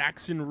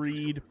 Jackson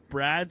Reed,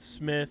 Brad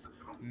Smith,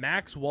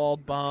 Max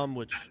Waldbaum,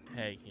 which,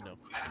 hey,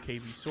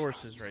 KB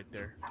sources right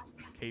there.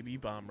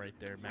 KB bomb right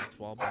there. Max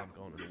Waldbaum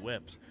going to the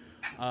Whips.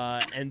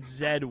 And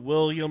Zed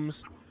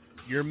Williams.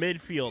 Your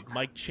midfield,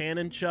 Mike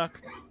Chanonchuk,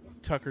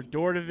 Tucker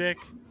Dordovic,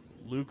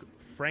 Luke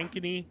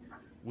Frankeny,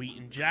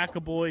 Wheaton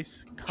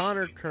Jacobois,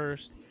 Connor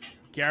Kirst,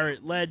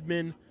 Garrett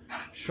Ledman,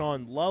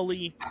 Sean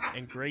Lully,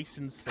 and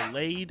Grayson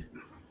Salade.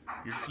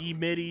 Your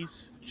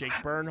D-middies, Jake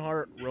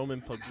Bernhardt, Roman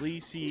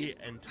Puglisi,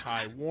 and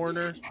Ty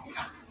Warner.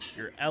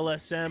 Your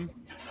LSM,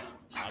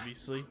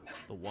 obviously,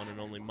 the one and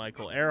only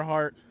Michael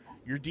Earhart.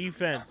 Your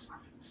defense,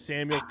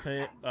 Samuel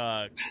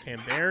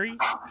Camberry,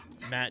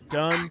 Matt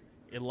Dunn,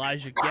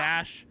 Elijah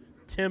Gash,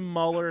 Tim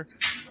Muller,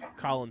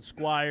 Colin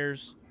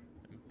Squires,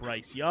 and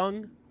Bryce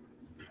Young.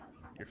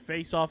 Your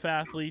face-off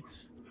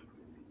athletes,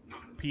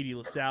 Petey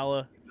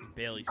LaSala,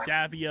 Bailey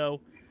Savio.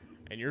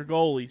 And your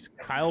goalies,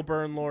 Kyle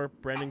Bernlor,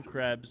 Brendan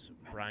Krebs,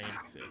 Brian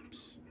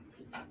Phipps.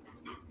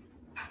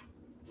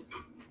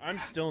 I'm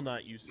still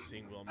not used to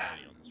seeing Will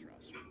Manny on this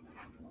roster.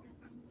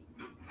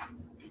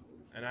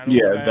 And I don't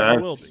think I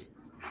ever will be.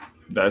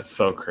 That's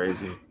so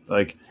crazy.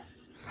 Like,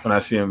 when I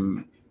see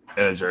him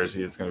in a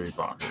jersey, it's going to be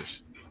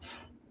bonkers.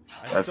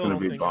 That's going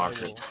to be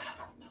bonkers. I will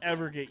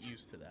ever get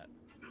used to that.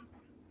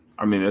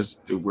 I mean,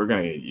 we're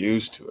going to get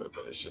used to it,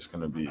 but it's just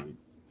going to be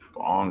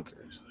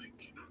bonkers.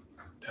 Like,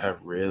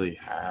 that really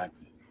happened.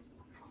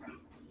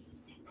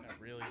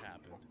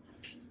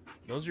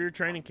 Those are your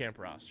training camp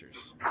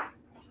rosters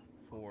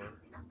for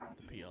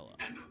the PLL.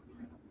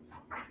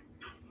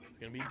 It's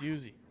going to be a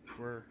doozy.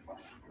 We're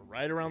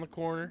right around the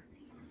corner,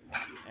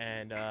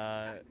 and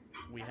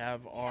we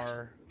have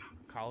our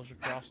college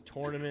lacrosse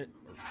tournament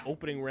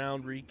opening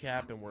round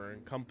recap, and we're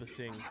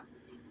encompassing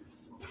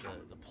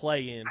the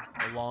play-in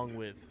along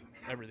with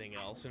everything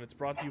else. And it's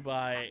brought to you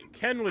by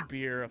Kenwood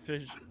Beer,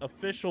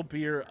 official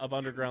beer of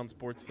Underground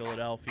Sports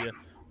Philadelphia,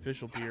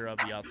 official beer of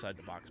the Outside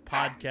the Box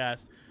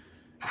podcast.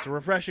 It's a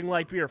refreshing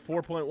light beer,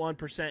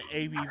 4.1%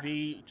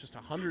 ABV, just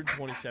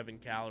 127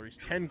 calories,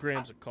 10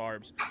 grams of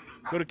carbs.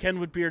 Go to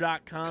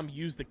kenwoodbeer.com,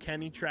 use the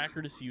Kenny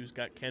tracker to see who's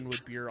got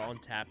Kenwood beer on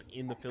tap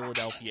in the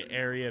Philadelphia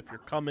area. If you're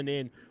coming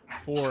in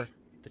for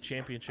the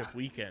championship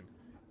weekend,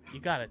 you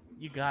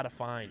gotta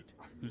find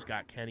who's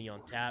got Kenny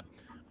on tap.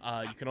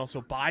 You can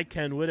also buy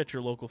Kenwood at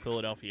your local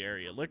Philadelphia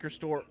area liquor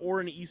store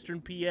or in Eastern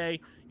PA.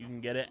 You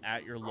can get it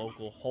at your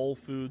local Whole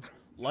Foods.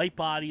 Light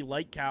body,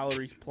 light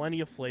calories,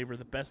 plenty of flavor,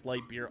 the best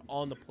light beer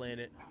on the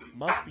planet.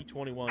 Must be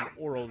 21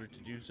 or older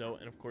to do so.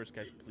 And, of course,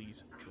 guys,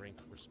 please drink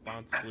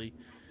responsibly.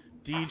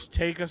 Deej,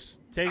 take us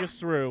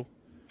through.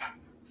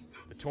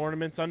 The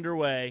tournament's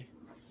underway.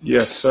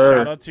 Yes, sir.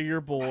 Shout out to your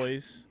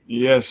boys.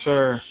 Yes,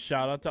 sir.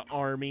 Shout out to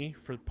Army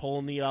for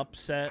pulling the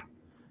upset.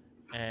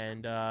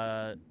 And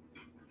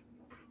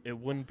it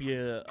wouldn't be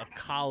a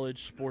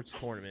college sports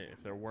tournament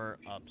if there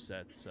weren't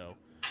upsets. So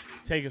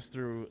take us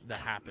through the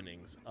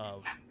happenings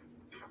of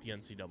the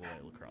NCAA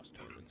lacrosse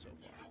tournament so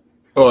far.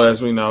 Well,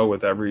 as we know,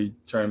 with every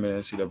tournament in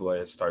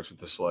NCAA, it starts with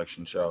the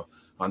selection show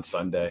on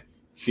Sunday.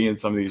 Seeing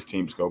some of these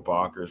teams go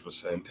bonkers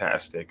was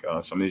fantastic.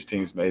 Some of these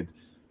teams made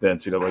the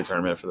NCAA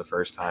tournament for the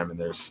first time in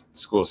their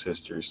school's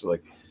history. So,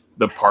 like,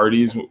 the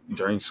parties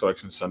during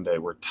Selection Sunday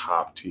were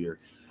top tier.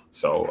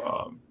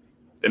 So,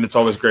 and it's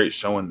always great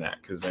showing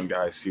that because then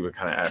guys see what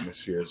kind of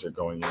atmospheres they're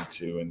going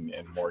into and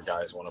more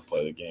guys want to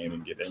play the game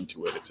and get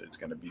into it if it's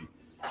going to be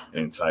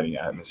an exciting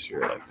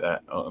atmosphere like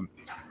that.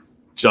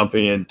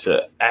 Jumping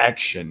into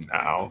action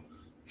now.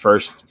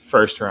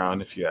 First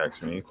round, if you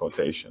ask me,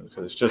 quotations,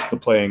 because it's just the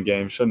playing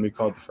game. Shouldn't be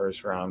called the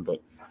first round,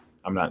 but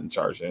I'm not in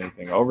charge of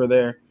anything over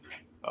there.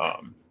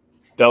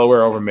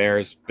 Delaware over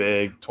Maris,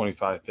 big,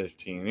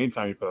 25-15.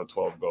 Anytime you put up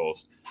 12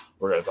 goals,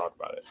 we're going to talk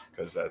about it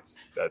because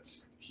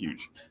that's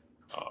huge.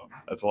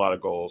 That's a lot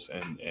of goals,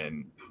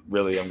 and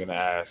really I'm going to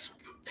ask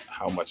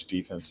how much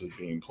defense is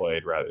being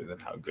played rather than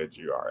how good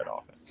you are at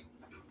offense.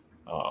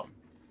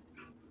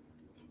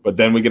 But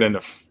then we get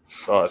into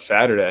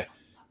Saturday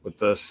with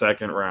the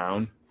second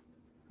round.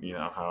 You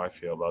know how I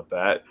feel about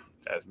that,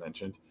 as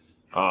mentioned.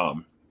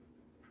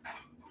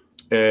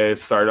 It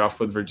started off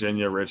with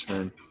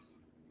Virginia-Richmond.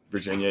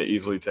 Virginia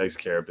easily takes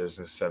care of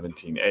business,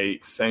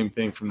 17-8. Same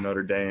thing from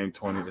Notre Dame,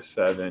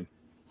 20-7.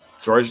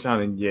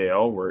 Georgetown and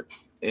Yale were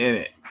in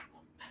it.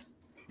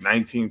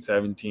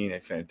 19-17, a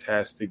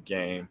fantastic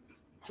game.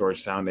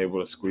 Georgetown able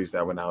to squeeze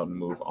that one out and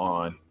move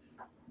on.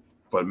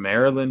 But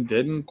Maryland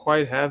didn't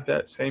quite have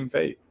that same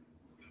fate.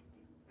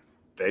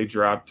 They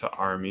dropped to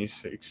Army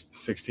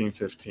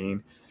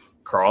 16-15,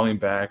 crawling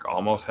back,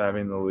 almost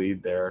having the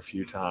lead there a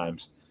few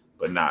times,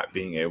 but not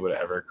being able to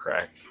ever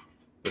crack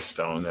the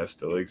stone that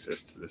still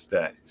exists to this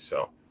day.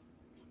 So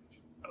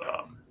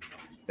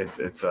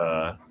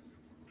it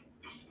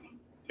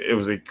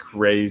was a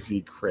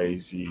crazy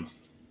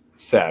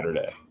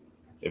Saturday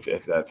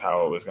if that's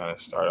how it was going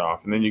to start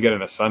off. And then you get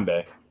into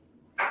Sunday.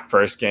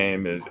 First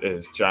game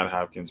is John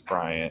Hopkins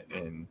Bryant,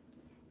 and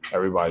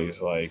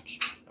everybody's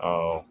like,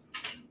 oh,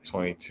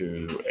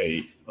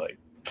 22-8. Like,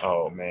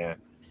 oh, man,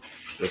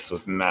 this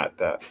was not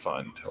that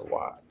fun to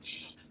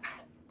watch.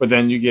 But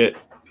then you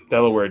get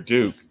Delaware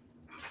Duke,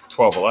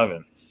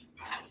 12-11,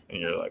 and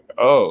you're like,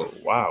 oh,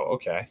 wow,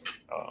 okay.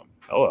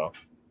 Hello.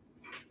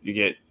 You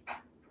get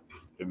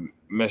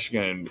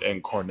Michigan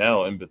and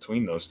Cornell in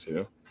between those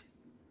two.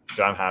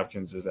 John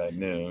Hopkins is at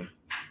noon.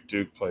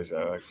 Duke plays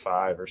at like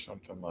 5 or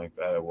something like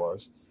that it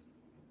was.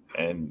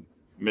 And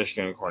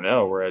Michigan and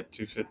Cornell were at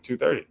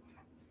 2:30.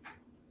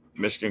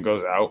 Michigan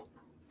goes out,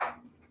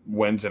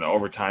 wins in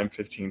overtime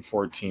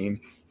 15-14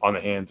 on the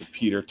hands of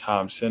Peter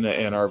Thompson, an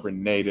Ann Arbor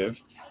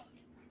native,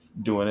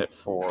 doing it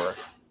for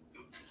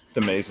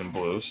the Maize and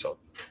Blues. So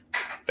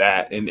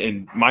that,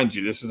 and mind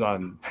you, this is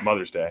on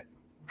Mother's Day.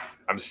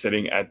 I'm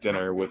sitting at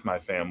dinner with my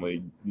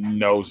family,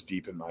 nose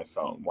deep in my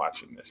phone,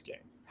 watching this game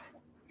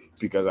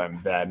because I'm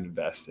that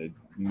invested.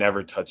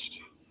 Never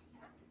touched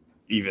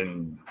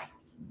even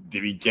the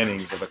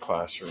beginnings of the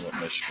classroom at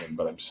Michigan,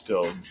 but I'm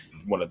still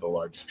one of the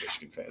largest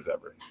Michigan fans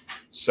ever.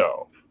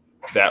 So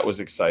that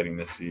was exciting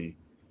to see.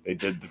 They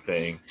did the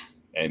thing,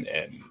 and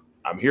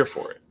I'm here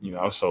for it. You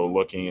know, so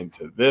looking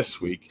into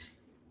this week,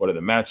 what are the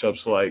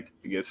matchups like?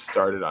 It gets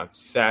started on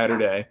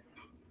Saturday.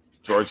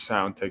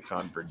 Georgetown takes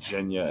on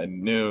Virginia at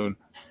noon.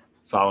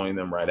 Following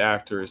them right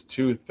after is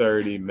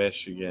 2:30.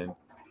 Michigan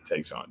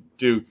takes on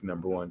Duke,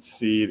 number 1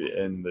 seed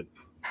in the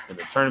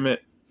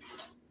tournament.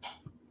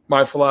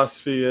 My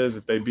philosophy is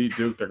if they beat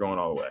Duke, they're going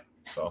all the way.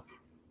 So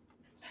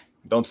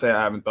don't say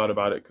I haven't thought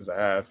about it because I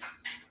have.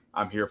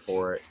 I'm here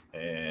for it.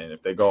 And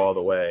if they go all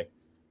the way,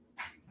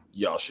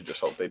 y'all should just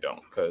hope they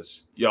don't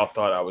because y'all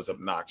thought I was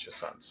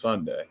obnoxious on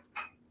Sunday.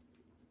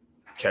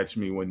 Catch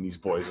me when these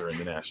boys are in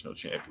the national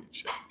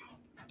championship.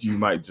 You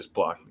might just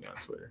block me on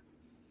Twitter.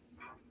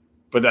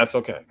 But that's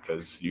okay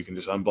because you can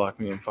just unblock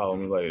me and follow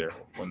me later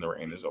when the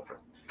rain is over.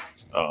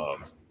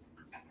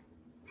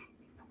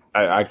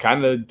 I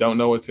kind of don't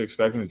know what to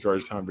expect in the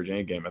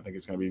Georgetown-Virginia game. I think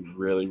it's going to be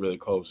really, really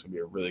close. It's going to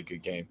be a really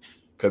good game.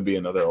 Could be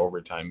another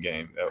overtime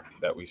game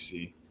that we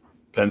see.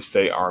 Penn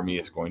State Army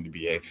is going to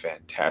be a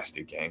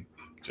fantastic game.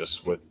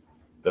 just with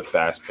the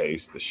fast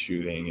pace, the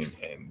shooting,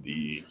 and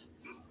the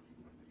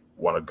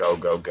want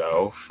to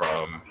go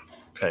from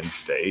Penn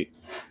State,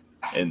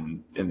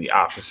 and the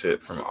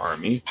opposite from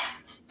Army.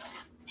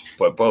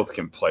 But both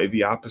can play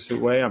the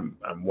opposite way.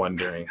 I'm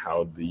wondering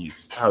how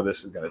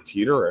this is going to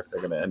teeter, or if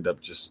they're going to end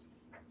up just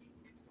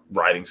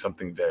riding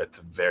something that's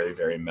very,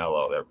 very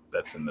mellow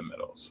that's in the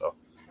middle. So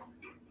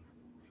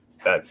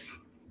that's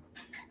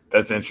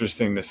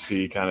interesting to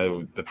see kind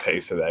of the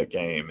pace of that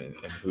game and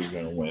who's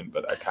going to win.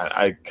 But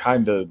I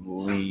kind of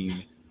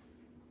lean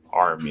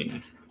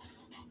Army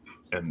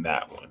in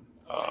that one.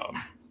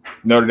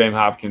 Notre Dame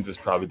Hopkins is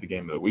probably the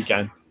game of the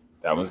weekend.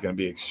 That one's going to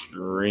be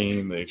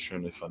extremely,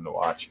 extremely fun to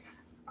watch.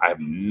 I have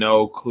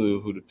no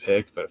clue who to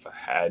pick, but if I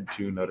had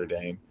to, Notre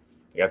Dame.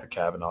 They got the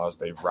Kavanaughs.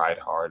 They ride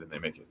hard, and they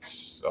make it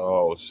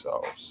so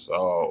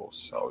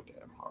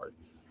damn hard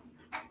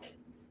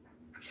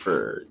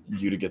for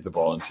you to get the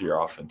ball into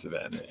your offensive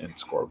end and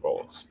score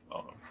goals.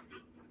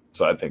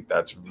 So I think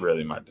that's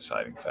really my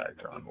deciding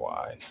factor on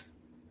why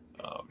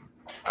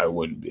I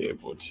wouldn't be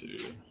able to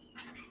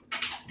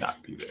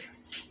not be there.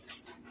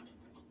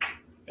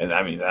 And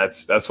I mean,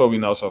 that's what we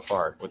know so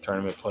far. With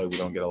tournament play, we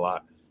don't get a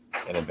lot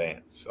in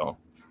advance. So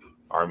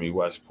Army,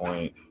 West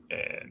Point,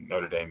 and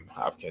Notre Dame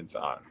Hopkins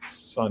on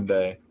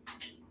Sunday.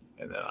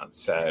 And then on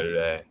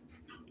Saturday,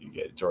 you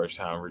get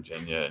Georgetown,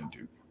 Virginia, and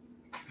Duke,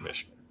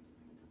 Michigan.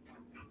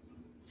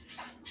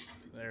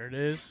 There it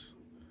is.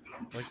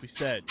 Like we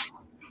said,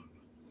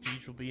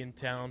 Deej will be in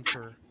town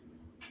for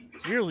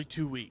nearly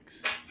 2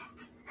 weeks,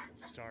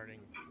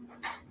 starting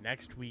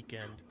next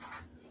weekend.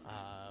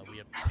 We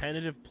have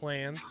tentative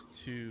plans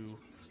to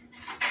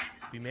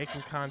be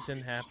making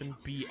content happen,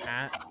 be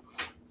at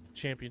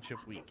championship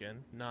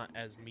weekend, not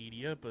as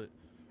media, but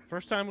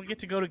first time we get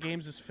to go to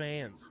games as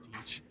fans,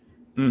 Deej.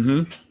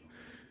 Mm-hmm.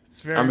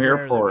 It's very I'm here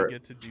rare for that it. we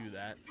get to do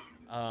that.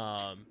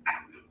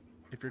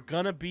 If you're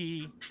going to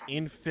be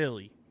in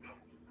Philly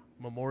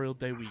Memorial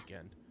Day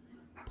weekend,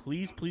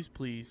 please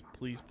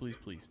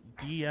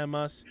DM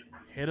us,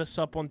 hit us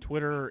up on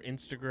Twitter or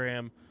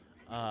Instagram,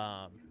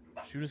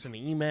 shoot us an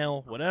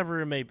email,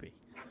 whatever it may be.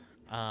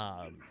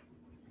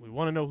 We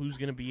want to know who's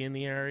going to be in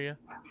the area.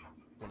 We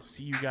want to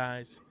see you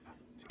guys.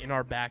 It's in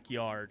our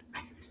backyard.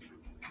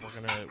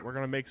 We're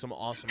gonna make some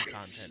awesome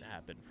content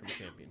happen from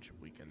championship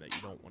weekend that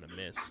you don't want to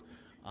miss.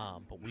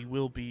 But we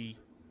will be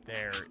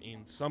there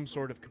in some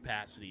sort of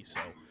capacity. So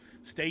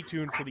stay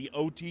tuned for the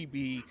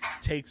OTB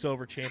Takes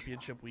Over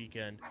Championship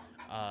Weekend,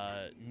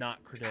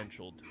 not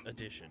credentialed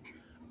edition.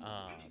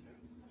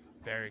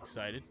 Very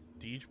excited.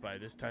 Deej, by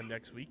this time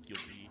next week, you'll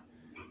be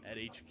at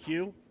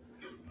HQ.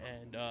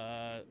 And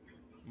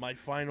my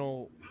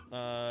final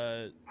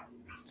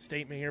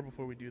statement here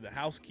before we do the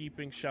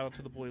housekeeping, shout out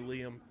to the boy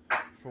Liam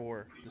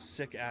for the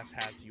sick-ass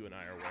hats you and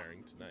I are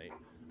wearing tonight.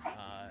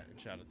 And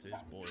shout out to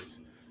his boys,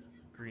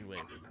 Green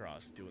Wave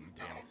Lacrosse, doing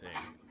the damn thing.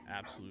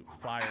 Absolute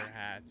fire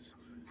hats.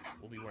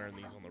 We'll be wearing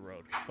these on the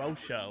road. Faux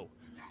show.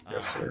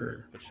 Yes,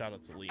 sir. But shout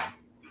out to Liam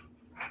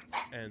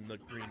and the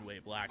Green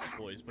Wave Lax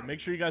boys. But make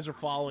sure you guys are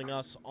following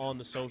us on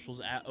the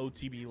socials at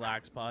OTB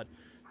LaxPod,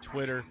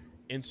 Twitter,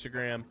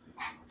 Instagram.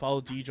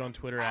 Follow Deej on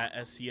Twitter at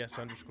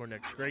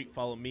SCS_NextGreat.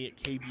 Follow me at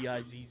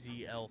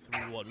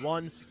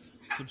KBIZZL311.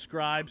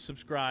 Subscribe to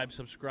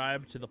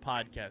the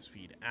podcast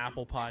feed.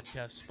 Apple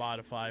Podcasts,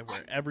 Spotify,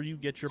 wherever you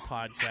get your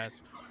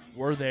podcasts.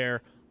 We're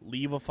there.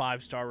 Leave a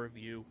 5-star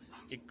review.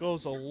 It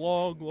goes a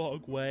long,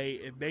 long way.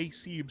 It may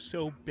seem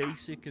so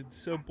basic and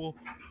simple,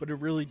 but it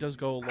really does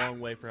go a long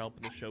way for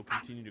helping the show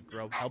continue to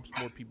grow. Helps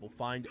more people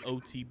find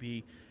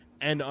OTB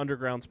and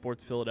Underground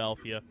Sports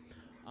Philadelphia.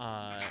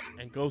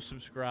 And go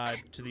subscribe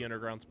to the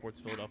Underground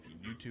Sports Philadelphia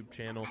YouTube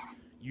channel,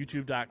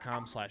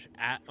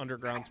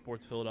 youtube.com/@Underground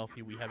Sports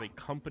Philadelphia. We have a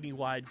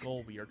company-wide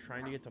goal. We are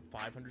trying to get to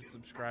 500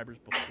 subscribers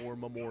before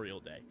Memorial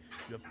Day.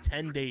 You have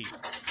 10 days,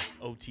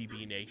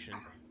 OTB Nation,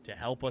 to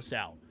help us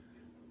out.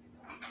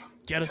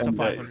 Get us to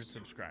 500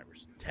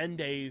 subscribers. 10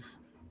 days.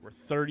 We're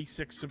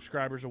 36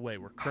 subscribers away.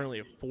 We're currently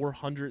at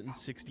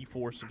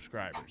 464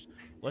 subscribers.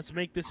 Let's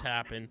make this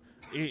happen.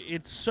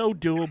 It's so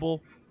doable.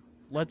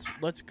 Let's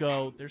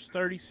go. There's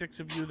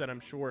 36 of you that I'm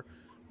sure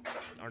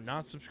are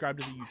not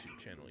subscribed to the YouTube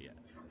channel yet.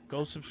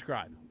 Go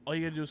subscribe. All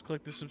you got to do is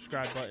click the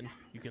subscribe button.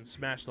 You can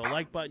smash the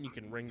like button. You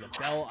can ring the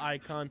bell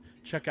icon.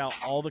 Check out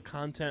all the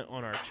content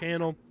on our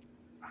channel.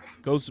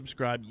 Go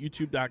subscribe.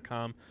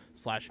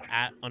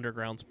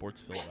 YouTube.com/@Underground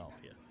Sports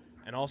Philadelphia.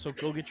 And also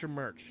go get your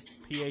merch.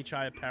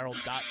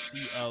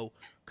 phiapparel.co.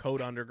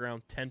 Code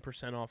Underground.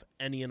 10% off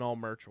any and all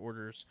merch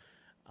orders.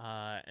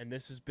 And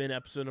this has been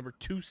episode number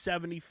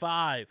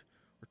 275.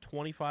 We're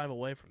 25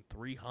 away from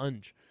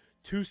 300.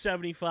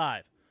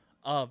 275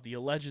 of the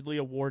allegedly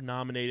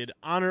award-nominated,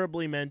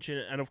 honorably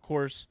mentioned, and, of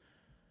course,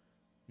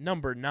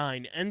 number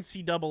 9,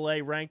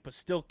 NCAA ranked, but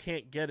still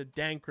can't get a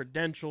dang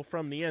credential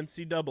from the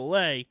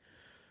NCAA.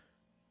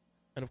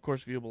 And, of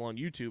course, viewable on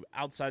YouTube,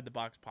 Outside the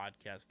Box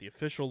Podcast, the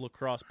official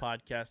lacrosse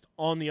podcast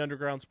on the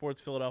Underground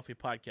Sports Philadelphia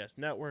Podcast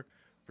Network.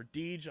 For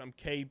Deej, I'm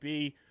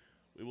KB.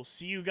 We will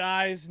see you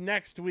guys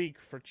next week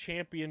for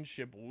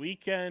Championship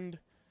Weekend.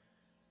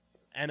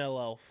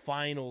 NLL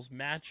Finals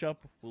matchup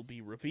will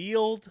be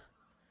revealed,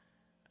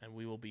 and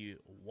we will be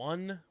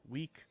 1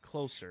 week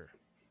closer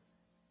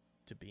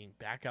to being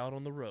back out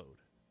on the road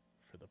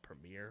for the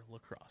Premier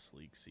Lacrosse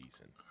League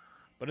season.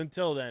 But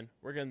until then,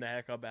 we're getting the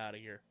heck up out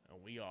of here,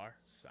 and we are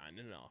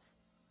signing off.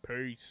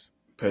 Peace.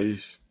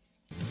 Peace.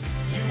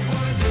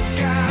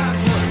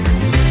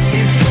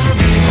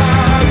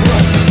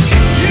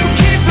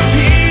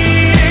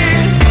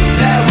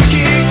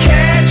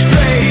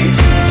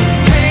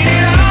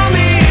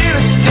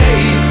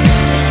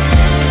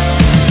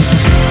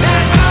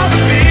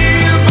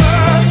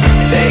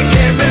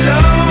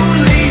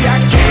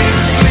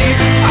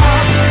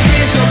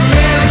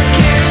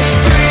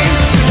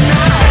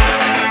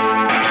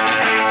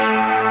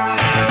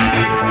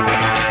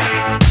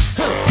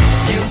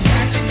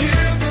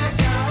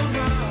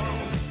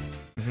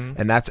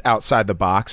 And that's Outside the Box.